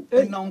Sado do.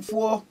 And now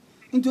for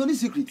into any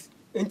secret.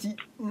 And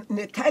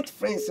the tight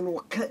friends and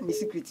what can't be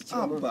secret.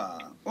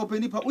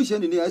 Open it, we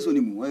shall in the eyes on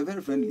him. We're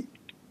very friendly.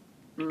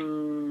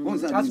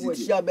 That's what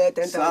she bet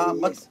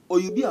and but or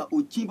you be a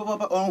cheap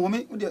papa or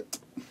woman.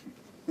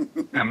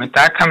 I'm a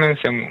tag coming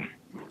some.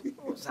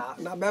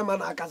 Naberman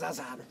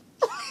Akazasan.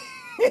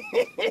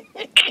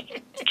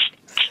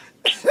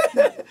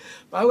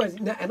 I was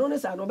an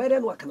honest, I know better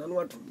than what can I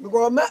want to.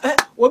 Because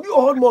will be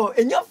all more,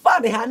 and your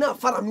father had not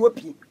found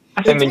whoopee.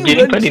 A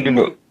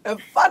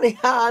funny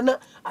Hannah,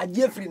 a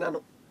Jeffrey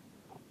Nano.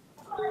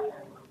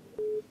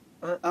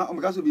 I'm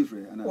going to be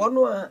free. One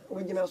more,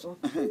 when you know so.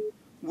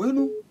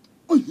 Well,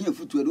 here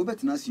for to a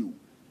better than you.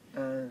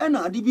 And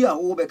I did be a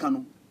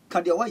Obecano,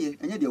 Kadiawaye,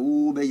 and yet the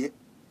Obey.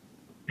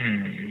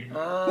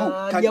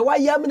 Why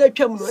am in a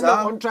chum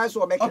on tries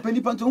to make a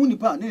penny pantoni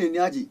pan in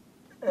Yaji.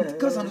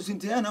 Because I'm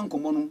Sintian and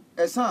Common,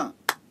 a son.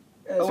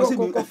 I was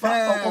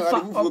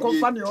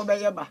funny over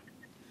Yaba.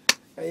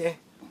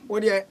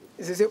 What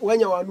is it when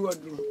you are new?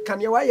 Can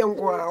you why young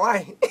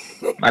why?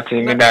 That's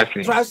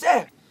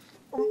say.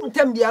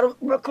 Tembia,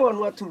 work on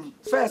what to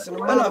first and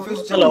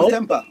hello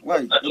temper.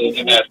 Why?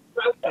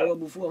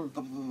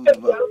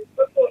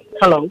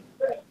 Hello.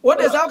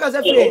 What is our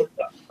Casafi?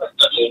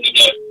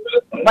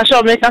 But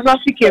shall make us a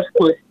case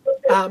for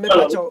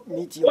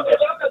meet you.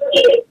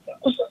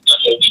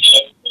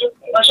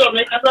 But shall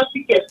make us a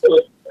case for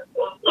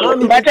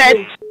but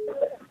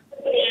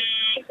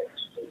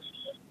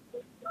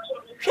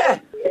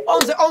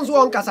on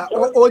one casa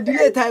or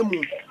delay time.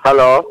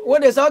 Hello.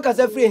 What is our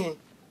Casafi?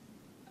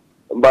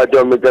 But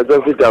you're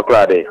McAfee to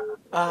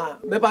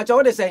Me pacha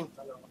what they saying?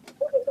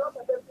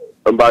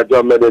 But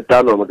you're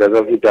Meditano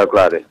McAfee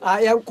to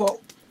I am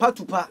called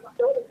Patupa.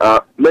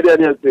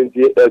 Median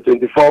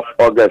 24th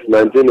August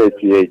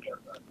 1988.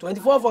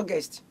 24th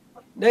August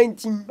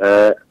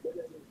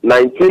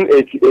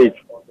 1988.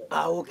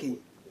 Okay.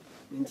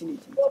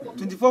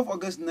 24th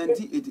August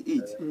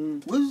 1988.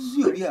 Where's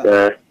you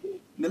here?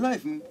 The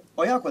life,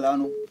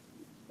 Oyakolano.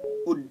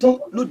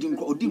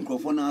 Odim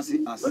Crofona as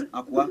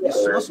Aqua, a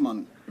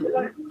Swasman.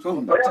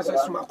 So,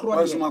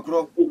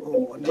 Smacro.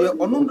 The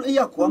Onon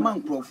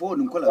Yaquaman Crawford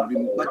and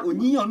Colabrim, but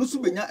Unia no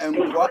Subina and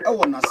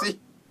Quawanase.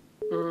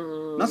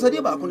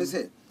 Nasadiba can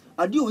say,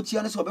 I do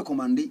Chianas of a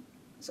commandi,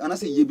 and I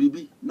say, ye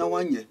baby, now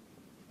 1 year.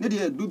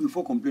 Nedia do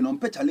before complain on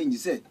pet challenge,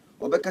 say,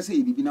 or Becca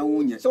say, be now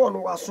 1 year. So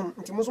on was some,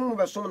 Timosum of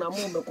a son,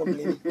 I'm more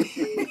complaining.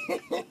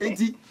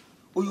 Enti,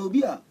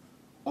 Oyobia,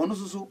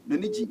 Onoso, the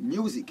Niji,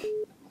 music.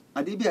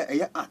 I did be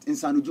a art in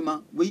San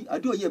Juma. We I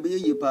do a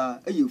ye pa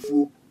a ye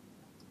fool.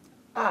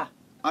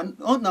 And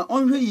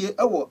on ye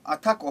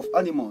attack of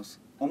animals.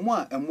 On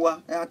moi and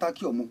moi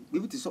attack your mo.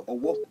 Give it so a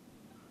walk.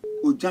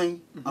 O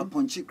giant a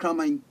punchy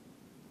cramming.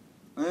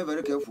 I am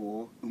very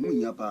careful.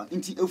 Yapa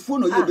into a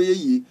phone or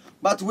ye,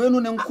 but when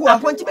on and quite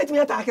want to make me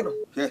attack him.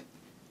 I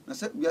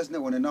said, yes,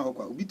 no one and now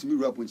will be to me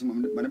rap when you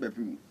manage.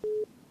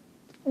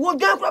 What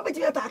don't grab it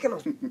attack him?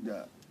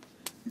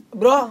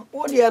 Bro,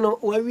 what do you know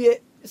where we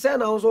say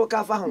na so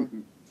ka fa ho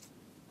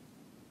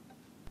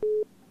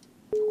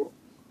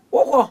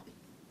Woko.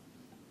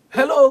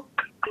 Hello.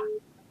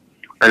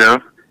 Hello.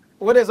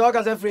 What is all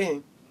ka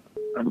free?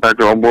 But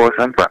your boss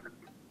sampa.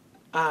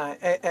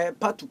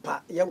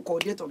 Patupa yanko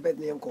date of birth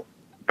yanko.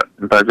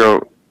 But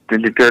your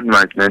 23rd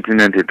March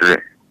 1993.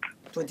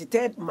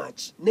 23rd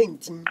March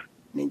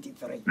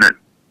 1993.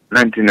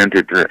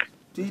 1993.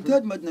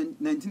 23rd March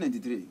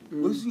 1993.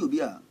 Osu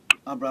obi a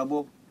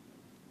abrabo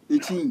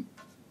 18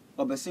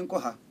 obesinko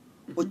ha.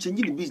 O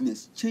change the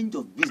business, change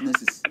of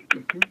businesses.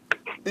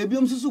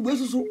 Ebiom susu bo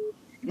susu.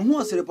 No ho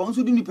asere pa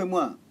nso di nipa mu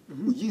a.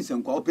 Oyi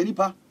nsenkwa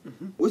openipa.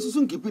 O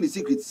susu keep the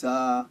secret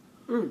sa.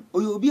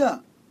 Oyo obi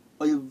a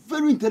oye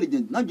very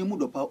intelligent na dwemu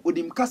dopa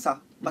odim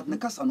kasa but na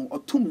kasa no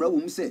otumra wo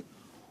mu se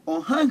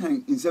on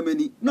han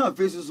insemani na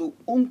face so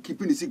on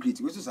keeping the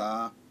secret we so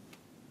sa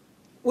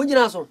wo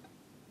gina so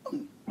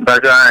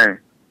But I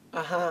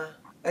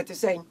et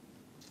say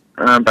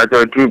but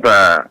your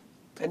trooper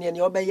and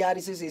ye obe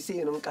yari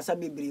se no kasa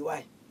bebre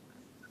why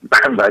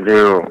but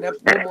you na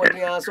mo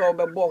dia so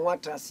obe bo ho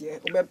atrase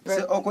obe pe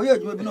se okoye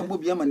adwuma bi na obo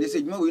bia ma ne se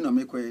adwuma we na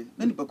mekoye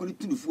na nipa ko ni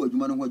tunufu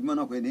adwuma no ho adwuma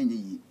na akoye na enye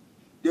yi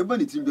de ba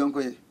ni tim bi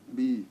ankoye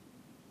bi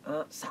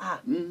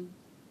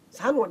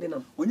sa no de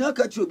nam onya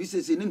ka chi obi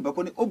se ni nipa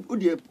ko ni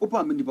odi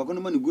opa me nipa ko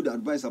no man good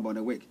advice about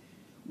the work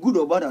good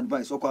or bad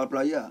advice okwa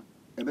apply ya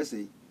e be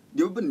say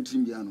de ba ni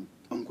tim bi ano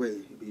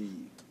ankoye bi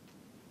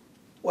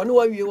wonu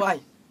wa wie why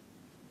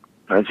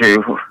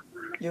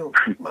you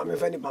mama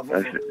fa ni pa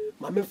fo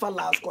mama fa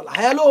last call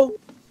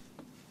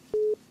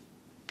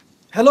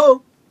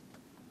hello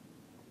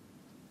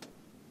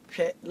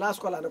she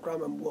last call na kra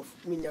ma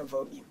mbuof mi nya fa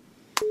obi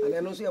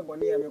ale no so e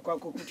boni ya me kwa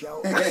kokutua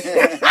o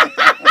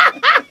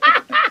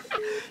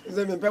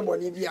ze me pe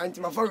boni bi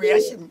anti ma fa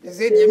reaction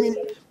ze de mi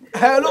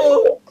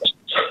hello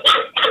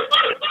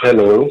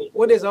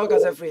what is all ka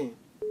say free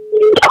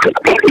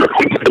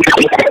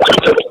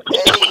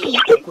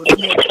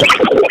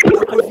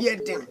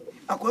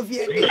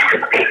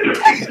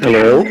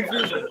Hello.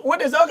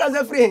 What is all ka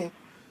say free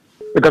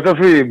Because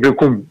free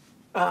bekum.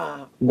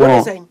 What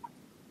is saying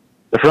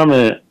From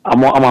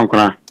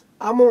Amankona.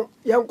 Amo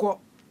yanko.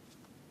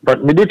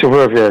 But me did to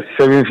work here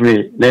 7th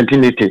May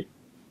 1980.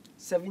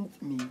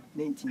 7th May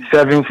 1980.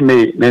 7th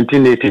May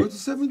 1980.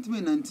 7th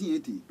May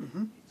 1980.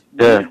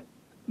 Yeah.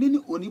 Nini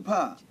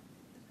onipa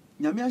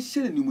nyame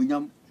ahyere ni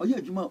munyam oye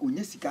adwuma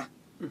onye sika.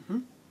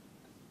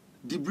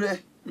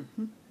 Dibre.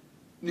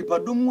 Nipa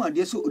domu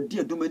ade so odi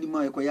adoma ni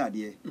ma yekoya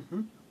ade.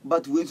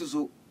 But we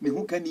so me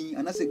hu kani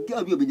anase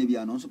ga bi obenya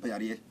bia no so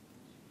payare.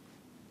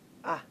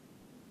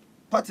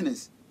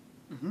 Partners.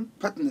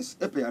 Partners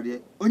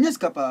epayare. Onye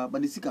sika pa ba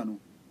ni sika no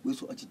we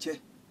so achiche.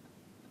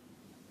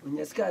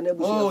 Onye sika na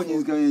bu. Oh,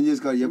 onye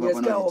sika ye ba na.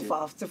 Onye sika of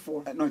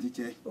 54. No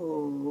achiche.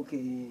 Oh,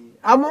 okay.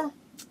 Amo.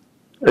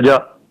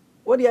 Yeah.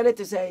 What do you need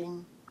to say?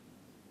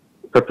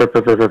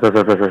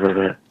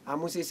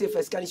 Amo say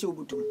first can show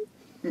butum.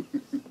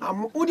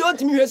 Amo udi on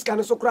timi hwes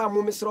kan so kra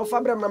amo mesro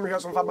fa bram na me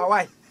hwes fa ba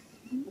why?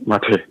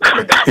 Mate.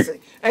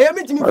 Eya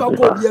metimi fa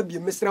ko bia bi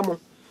mesra mo.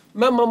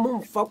 Mama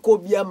mo fa ko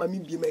bia ma mi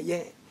bi me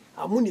ye.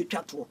 Amo ne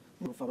twato.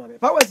 No fa ma be.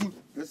 Pawasi.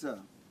 Yes sir.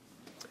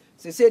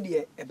 Se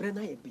de ebre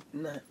na ye bi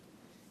na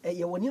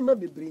ye woni ma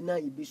bebre na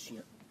ye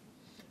besua.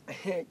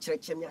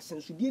 Kyerɛkyerɛ me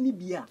asensudie ni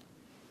bia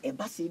e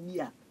ba se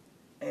bia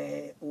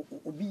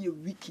obi ye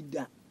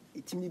wikida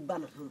etimi ba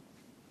no ho.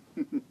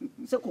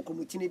 Se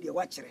kokomutini de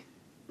wa kyerɛ.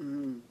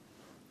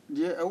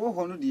 De ewo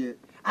ho no de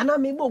ana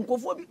me bo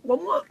nkofo bi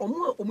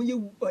omo ye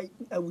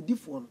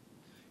awudifo no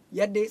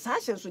ye de sa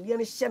asensudie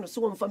ne hye no se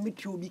won fa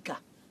metwe obi ka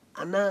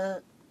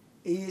ana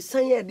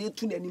san ye de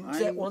tu nanim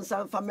se won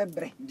san fa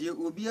mebre de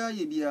obi a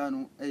ye bia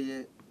no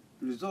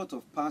result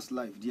of past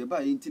life de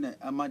ba ye ntina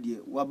ama de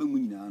wa ba mu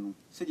nyina no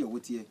se de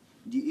wote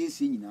de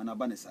esi nyina na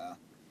ba ne saa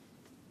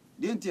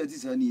de ntia ti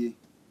saa nie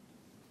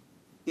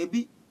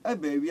ebi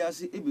aba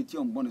wiase ebeti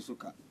ombo ne so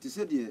ka ti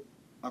se de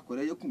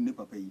akore ye kum ne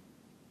papa yi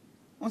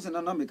onse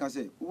na me ka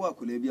se wo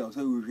akole bia o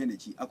sa wo hwe na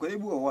chi akole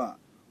bi wo ho a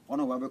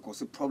ono wa be ko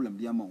se problem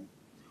bia ma wo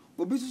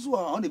obi susu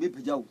a ono be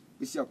pagya wo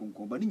esi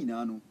akonkon ba ni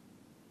nyina no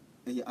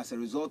as a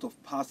result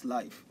of past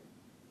life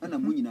ana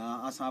mu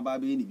nyina asa ba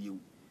be ni biu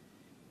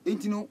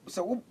entino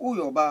se wo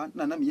yo ba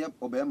na me ye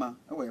obema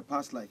e wo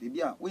past life e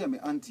bia wo ye me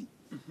auntie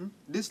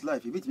this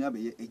life e bitimi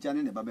abaye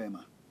ejane ne baba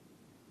ema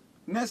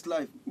next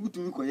life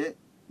utumi koye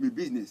me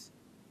business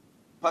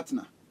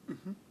partner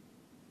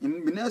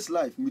in the next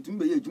life mitumi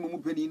be ye adwuma mu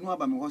pani no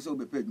aba me ho se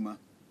obepa adwuma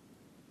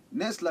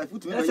next life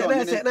utumi be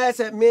ye na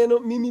se me no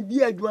mimi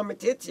bi adwuma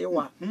metete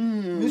wa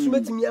mi so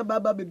metimi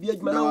aba be bi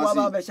adwuma na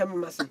wa ba hye me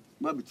mase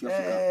ba beti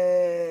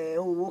Africa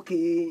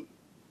okay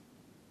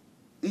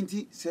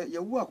enti se ye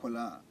wo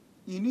akola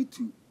you need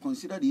to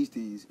consider these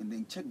things and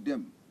then check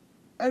them.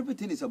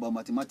 Everything is about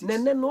mathematics.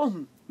 Nene no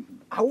hu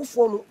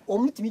awofo no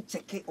omutimi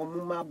cheke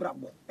omuma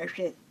brabo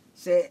ehwe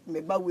se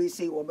me ba we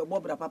say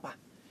obebo bra papa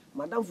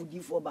madam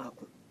fudifo ba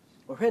ko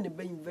ohwe ne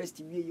ba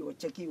university wie ye o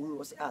cheke hu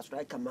o se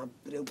strike ma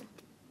bregu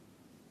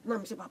na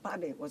me se papa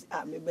de was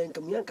me ben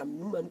kam yan kam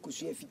numa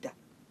nkosu afita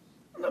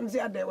na me se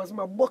ade was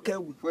ma boka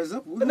egu for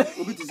example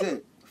obi ti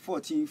say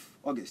 14th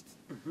August.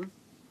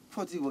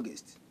 14th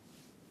August.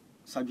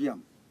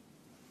 Sabiam.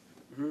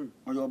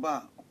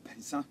 Oyoba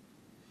pensa.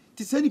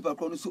 Ti se nipa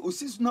kro no so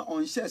osis na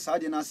on share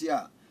sade na ase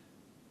a.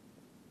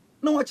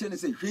 Na wa kire ne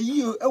se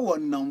hweyi e wo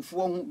namfo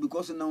ho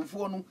because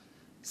namfo no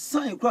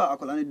sign kra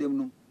akola ne dem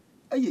no.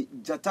 Eye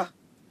jata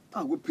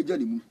a wo pagya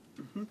ne mu.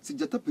 Si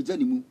jata pagya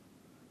ne mu.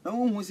 Na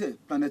wo hu se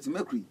planet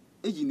Mercury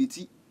eji ne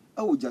ti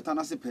a wo jata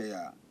na se pe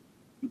ya.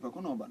 Nipa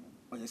kro no ba no.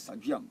 Oye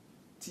Sabiam.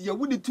 Ti ye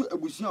wudi tu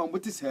abusuan a wo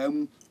beti saa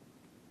mu.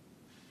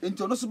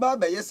 Enti ono so ba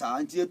ba ye saa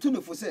enti etu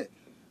ne fo se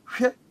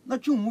hwe na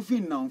twu mu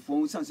fi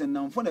namfo sanse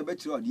namfo na be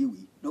kire ode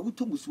wi na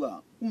wuto musu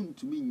a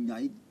untumi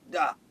nyai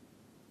da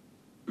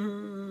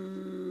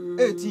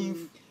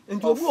 18th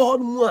enti obu ho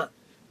mu a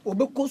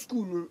obekọ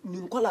school no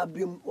ni nkola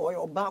brem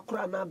oba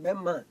kura na be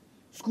ma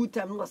school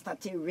time no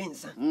start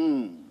rinsa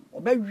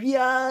oba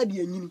wia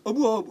de anyini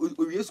obu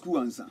owie school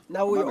ansa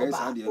na wo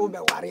oba obe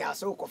ware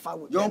ase okofa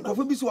wo yo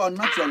nkofo bi so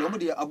natural omo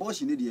de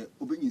abortion ne de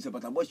obenyin se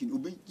but abortion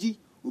obeji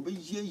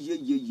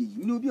ye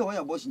ni obi a wa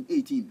abortion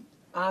 18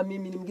 me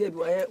minim ge bi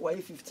wa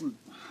 15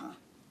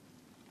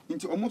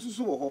 nti omo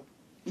so wo ho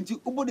nti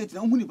obode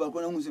tina hu ni ba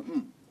ko na hu se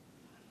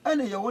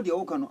ene ye wo de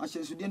wo ka no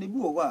ahyenso de ne bi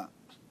wo ho a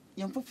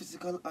yemfa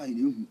physical eye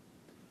na hu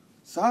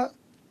sa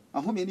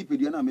ahome ni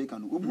pedua na America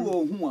no obu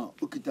wo hu a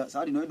okita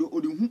sa de no de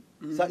hu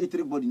sa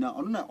etri body na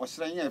ono na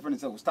osran ya efene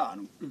se wo star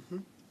no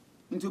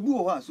nti obu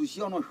wo ho a so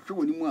hia no hwe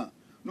woni mu a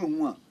no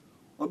hu a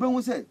obe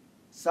hu se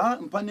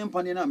sa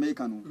mpane na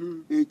America no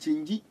e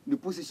change the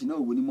position na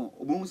woni mu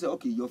obe hu se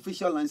okay your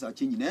facial lines are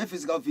changing na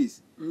physical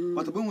face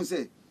but obe hu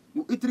se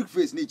etri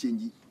face na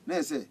change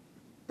na se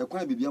e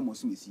kwan bibia mo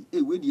so mesi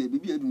e we de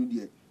bibia dunu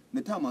de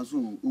ne time so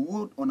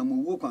owo onam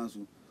owo kwan so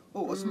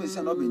oh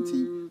osmesi na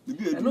obenti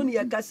bibia dunu no ne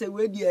yakase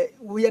we de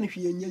wo ye ne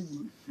hwe nya yi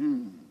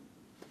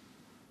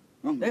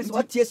that's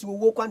what yes we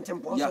wo kwan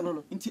tempo so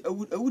no nti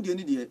awu de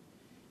ni de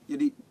ye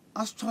the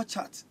astral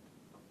chart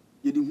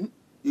ye de hu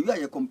e wi a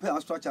ye compare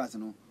astral chart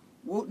no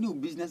wo new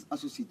business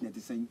associate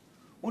net sen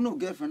wo no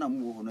girlfriend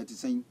am wo ho net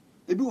sen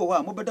ebi wo ho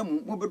a mo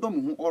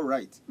bedom ho all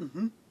right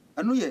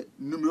eno ye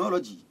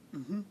numerology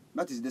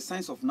that is the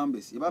science of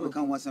numbers. If I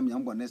become one same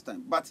young next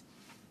time. But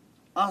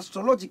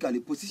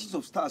astrologically, positions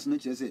of stars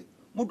nature say,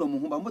 Modom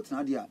Humba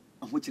Motradia,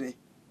 and which way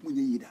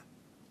Munyida.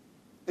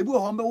 A boo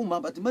humble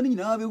woman, but money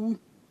now be woo.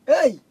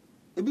 Hey!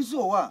 A bit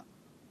so wa.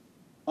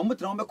 On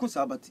Motramba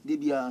Cosa, but they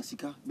be a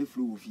sika, be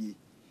flew of ye.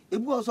 A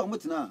boo also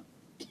Motna,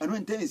 and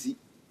when tendency,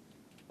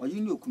 or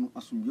you know,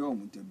 assume your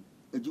muntem,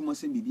 a Juma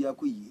send be a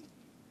quay.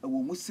 A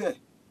woman say,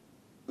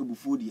 a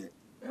buffodier.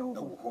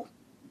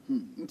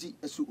 Nti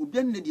esu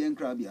obian ne de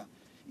enkra bia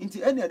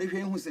nti ene ade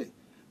hwen hu se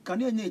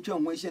kane anya etwa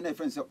ho ehia na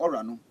friend se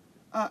ora no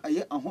a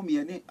aye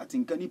ahome ne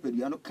atenka ni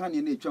padua no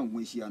kane na etwa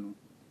ho ehia no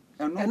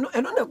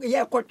eno na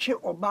ye kwotwe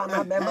oba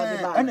na be ma de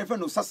ba ene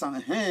friend no sasa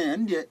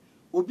nde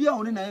obi a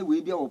woni na ye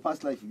we bia wo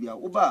past life bia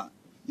wo ba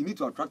you need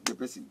to attract the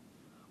person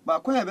ba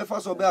kwa ye be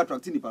fa so be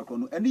attract ni pa kro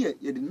no ene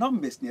ye the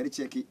numbers na ye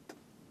check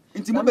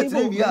nti mo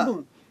betre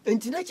bia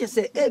nti na che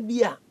se e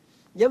bia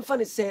ye mfa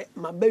ne se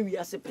mabawi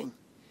ase pen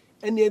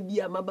ene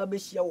bia maba be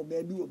hia wo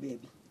baabi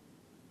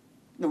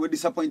na we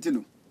disappointing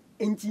no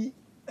enti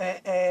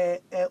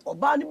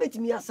oba ne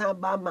betimi asan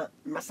ba ma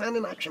masane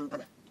na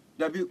atwempana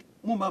dabi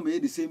mo mama ye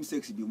the same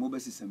sex bi mo be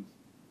sesam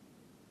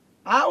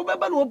wo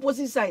beba no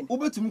opposite sign wo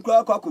betumi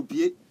kra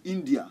akopie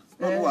India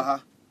na wo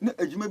ha na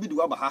adwuma bi de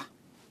wa ba ha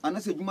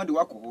anase adwuma de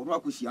wa ko no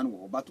akohia no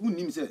wo but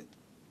unnim se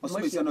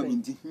osomesi na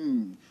binti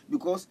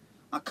because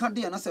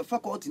akade anase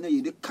faculty na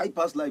ye de kai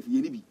past life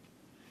ye ni bi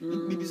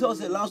maybe so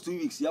say last 2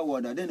 weeks ya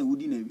word then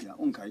would in area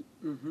onkai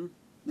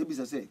maybe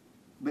say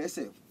be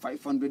say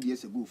 500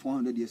 years ago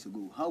 400 years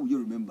ago how will you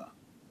remember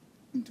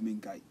into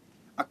menkai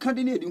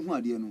akade na edi hu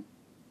ade no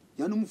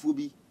ya no mfo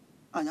bi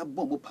anya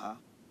bomb pa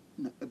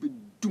na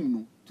ebedum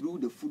no through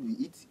the food we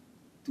eat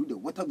through the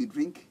water we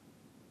drink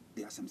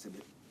there are some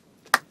sebe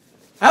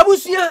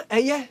abusia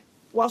eye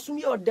wasum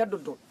ye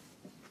odedodo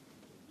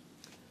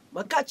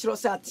maka kiro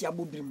sa atia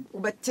bobrim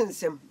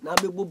obetensem na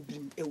abebo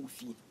brim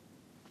ewufie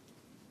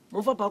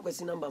Monfa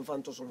Paakwesi number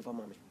mfanto so mfa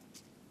mame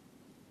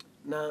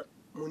na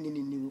monini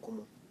ni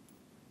nkomo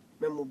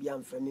memo bia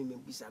mfa me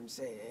bisa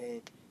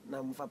mse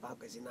na monfa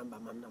Paakwesi number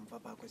mam na monfa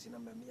Paakwesi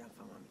number me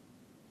mfa mame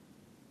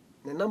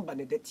na number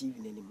ne de TV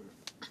nani mu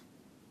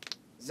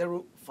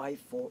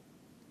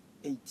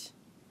 0548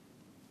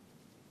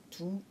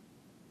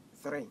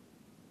 23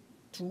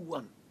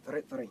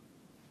 2133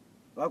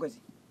 Paakwesi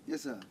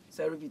yes sir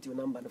say repeat your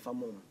number na fa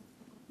mom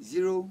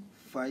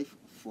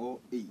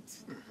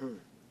 0548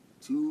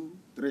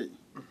 23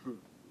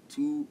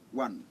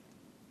 21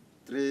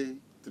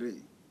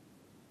 33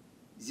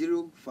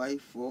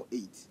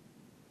 0548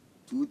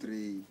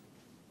 23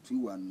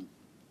 21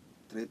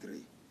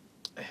 33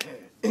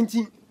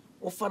 enti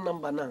ofa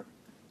number na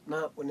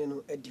one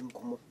no edi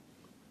nkomo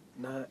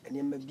na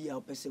enema bia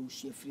opese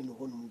usua free no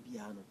honum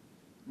bia no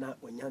na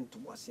onyanto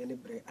wase ne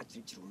bre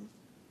akirikiro mu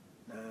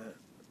na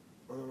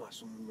mama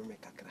maso mu me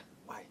kakra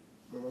why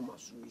mama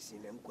maso isi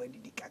na mko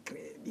adidi kakra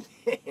bi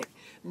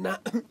na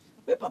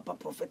me papa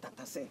prophet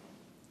atase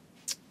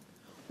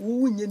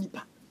Wunye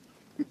nipa.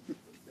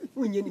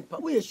 Wunye nipa.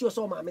 We sure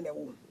so maame na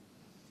wo.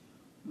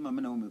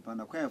 Maame na wo me pa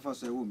na kwan fa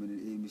so e wo me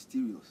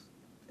mysterious.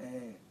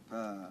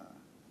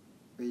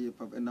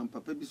 Papa na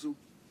papa bi so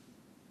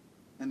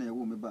na e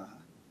wo me ba ha.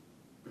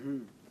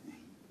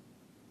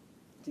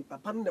 Ti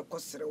papa no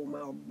kosere wo ma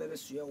obebe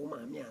so wo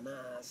maame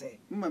ana se.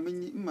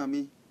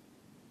 Maame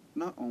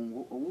na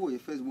owo ye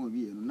first mo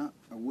bi no na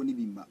awo ni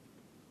bi mba.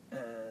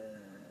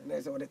 Na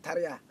se wo de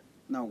tarea.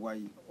 Na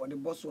why? Or the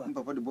boss one.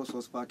 Papa the boss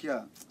was park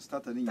here.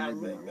 Started in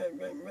your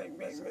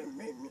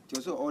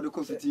just all the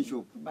coffee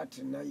shop.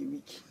 But now you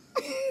weak.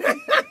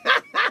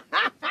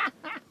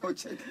 Oh,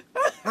 check.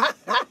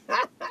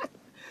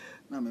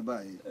 Now me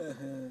buy.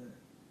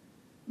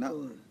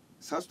 Now,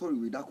 sad story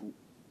with Daku.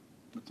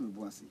 But me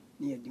bossy.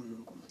 Near the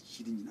moon come.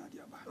 She didn't know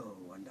the Oh,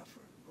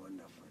 wonderful,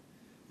 wonderful.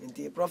 And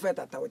the prophet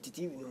at our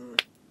TV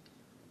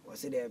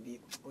was it there be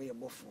or a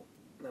buffalo.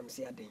 Nam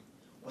say a day.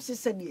 Was it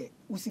said here?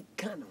 Usi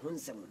can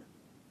honsem.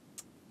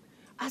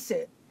 I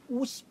said,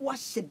 what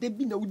should there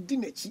be no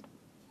dinner?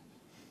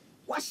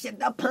 What should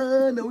that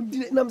pan no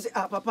dinner? Nam say,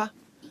 ah, papa.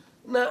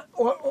 Na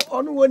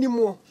on one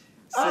more.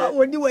 Ah,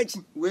 what do you watch?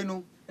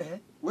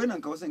 When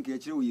Uncle was in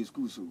Kitchen, we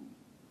school so.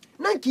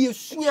 Nanki,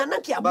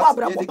 Nanki, a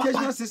Barbara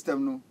educational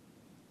system, no.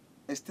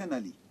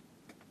 Externally,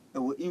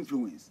 our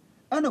influence.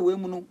 And a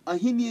woman, a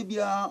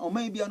Hindia, or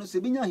maybe no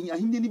Sabina, a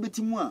Hindi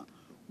Betimwa.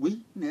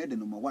 We need the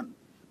number one.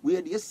 We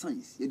are the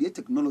science, the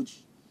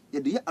technology,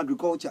 the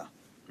agriculture.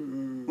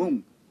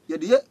 You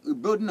the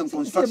building and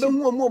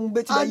construction.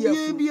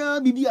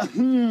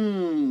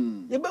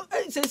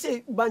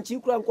 Say,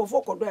 Banchi Crank of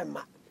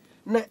Focodema.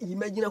 Na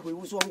imagine we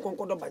was one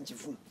concord banchi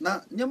food.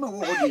 Now, never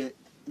what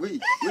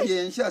we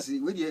and chassis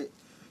with ye.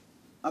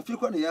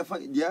 African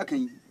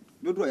Yakan,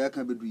 no do I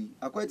can be.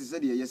 I quite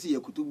said, you see a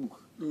kutu book.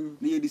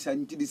 Near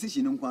deciding to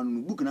decision on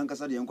one book and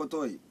Ancasadi and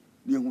Cotoy,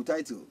 the young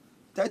title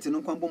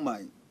on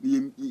Quambomai,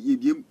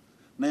 the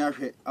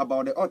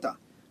about the author.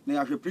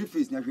 Now,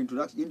 preface, now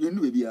introduction, you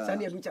know, maybe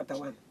chapter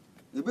 1.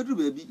 The bedroom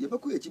baby, you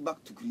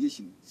back to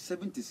creation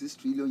 76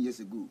 trillion years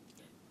ago.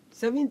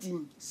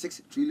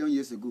 6 trillion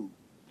years ago.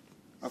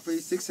 After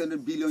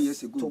 600 billion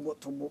years ago.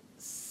 Tobo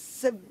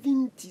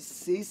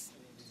 76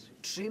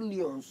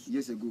 trillions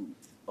years ago.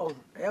 Oh,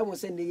 I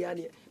almost send the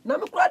yarn. Now,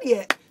 I'm glad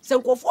here.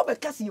 Some conform a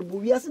cassie,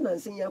 Bovias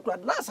and saying,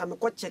 last I'm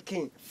quite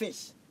checking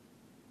fish.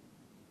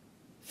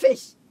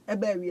 Fish, a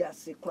berry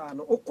as a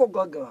crown, Oko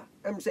Gaga.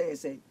 I'm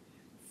saying,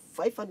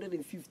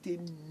 550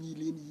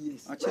 million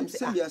years. I can't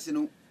say yes, you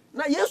know.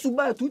 Now, yes,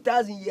 about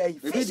 2,000 years.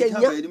 Fish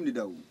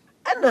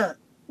and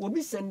will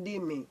be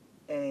sending me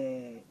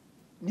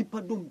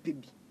Nipadum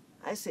baby.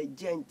 I say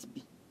giant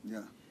be.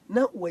 Yeah.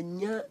 Now, when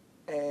you're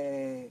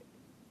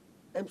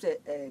I'm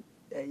saying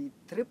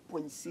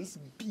 3.6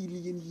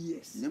 billion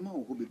years.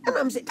 And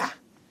I'm saying,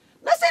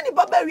 that's any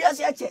barbarians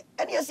yet.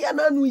 And yes, I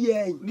know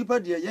ye. Nipa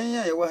dear,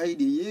 yeah, why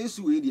the years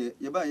we dear,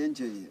 you buy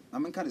enche. I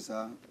mean,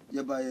 Carissa,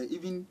 you buy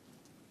even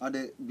at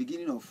the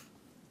beginning of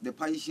the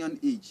Paisian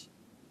age.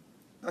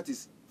 That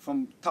is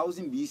from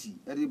 1000 BC.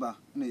 Eriba,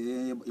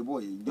 a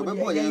boy,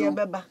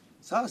 the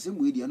Sa same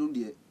way, the unknown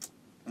dear,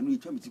 and we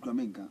come to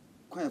Kramenka.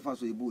 Quite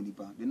fast a bow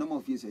nipa. The number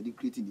of years I did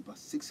creating nipa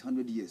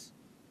 600 years.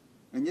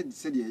 And yet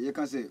said you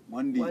can say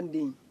one day.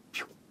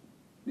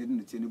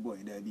 Didn't tell any boy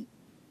daddy.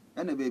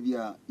 And a baby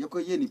yako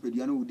yeni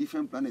pediano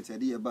different planets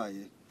idea by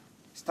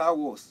Star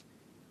Wars.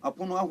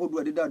 Upon one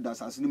who did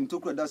that as him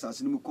took that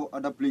as him call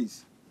other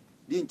place.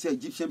 Didn't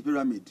Egyptian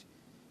pyramid.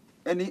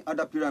 Any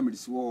other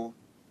pyramids were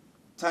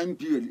time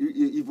period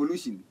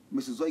evolution,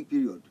 Mesozoic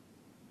period,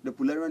 the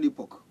Polarian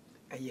epoch.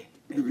 I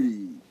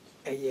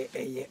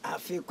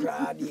feel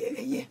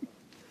crowded.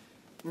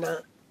 Now,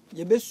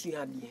 your best you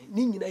had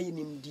Nina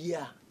in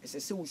dear as a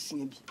so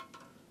soon be.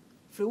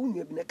 Frew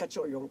you be a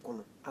catcher young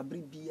corner, a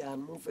bribia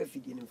and move a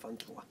feeding in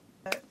Fantua.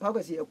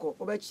 Papa, you call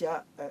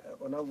Obecha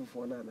on our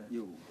for Nana.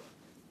 You,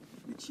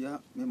 which ya,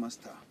 me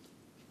master.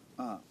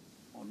 Ah,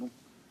 or no.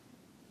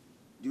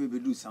 You will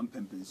do some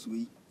pimpins,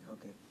 we.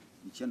 Okay.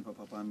 Michan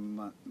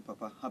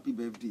Papa, happy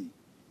birthday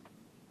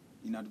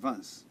in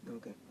advance.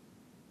 Okay.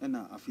 And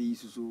now, I feel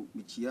so,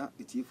 Michia,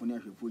 a tea for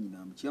national phone,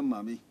 Michia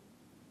Mammy,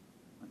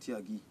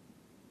 Antiagi,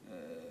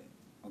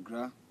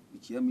 Ogra,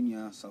 Michia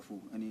Minia, Safo,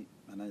 any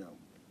Anayao.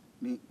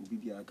 Me,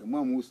 Ubibia,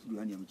 one most to do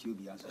any Michia.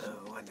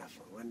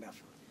 Wonderful,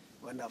 wonderful,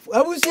 wonderful.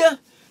 I was here,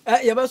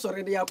 you must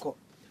already.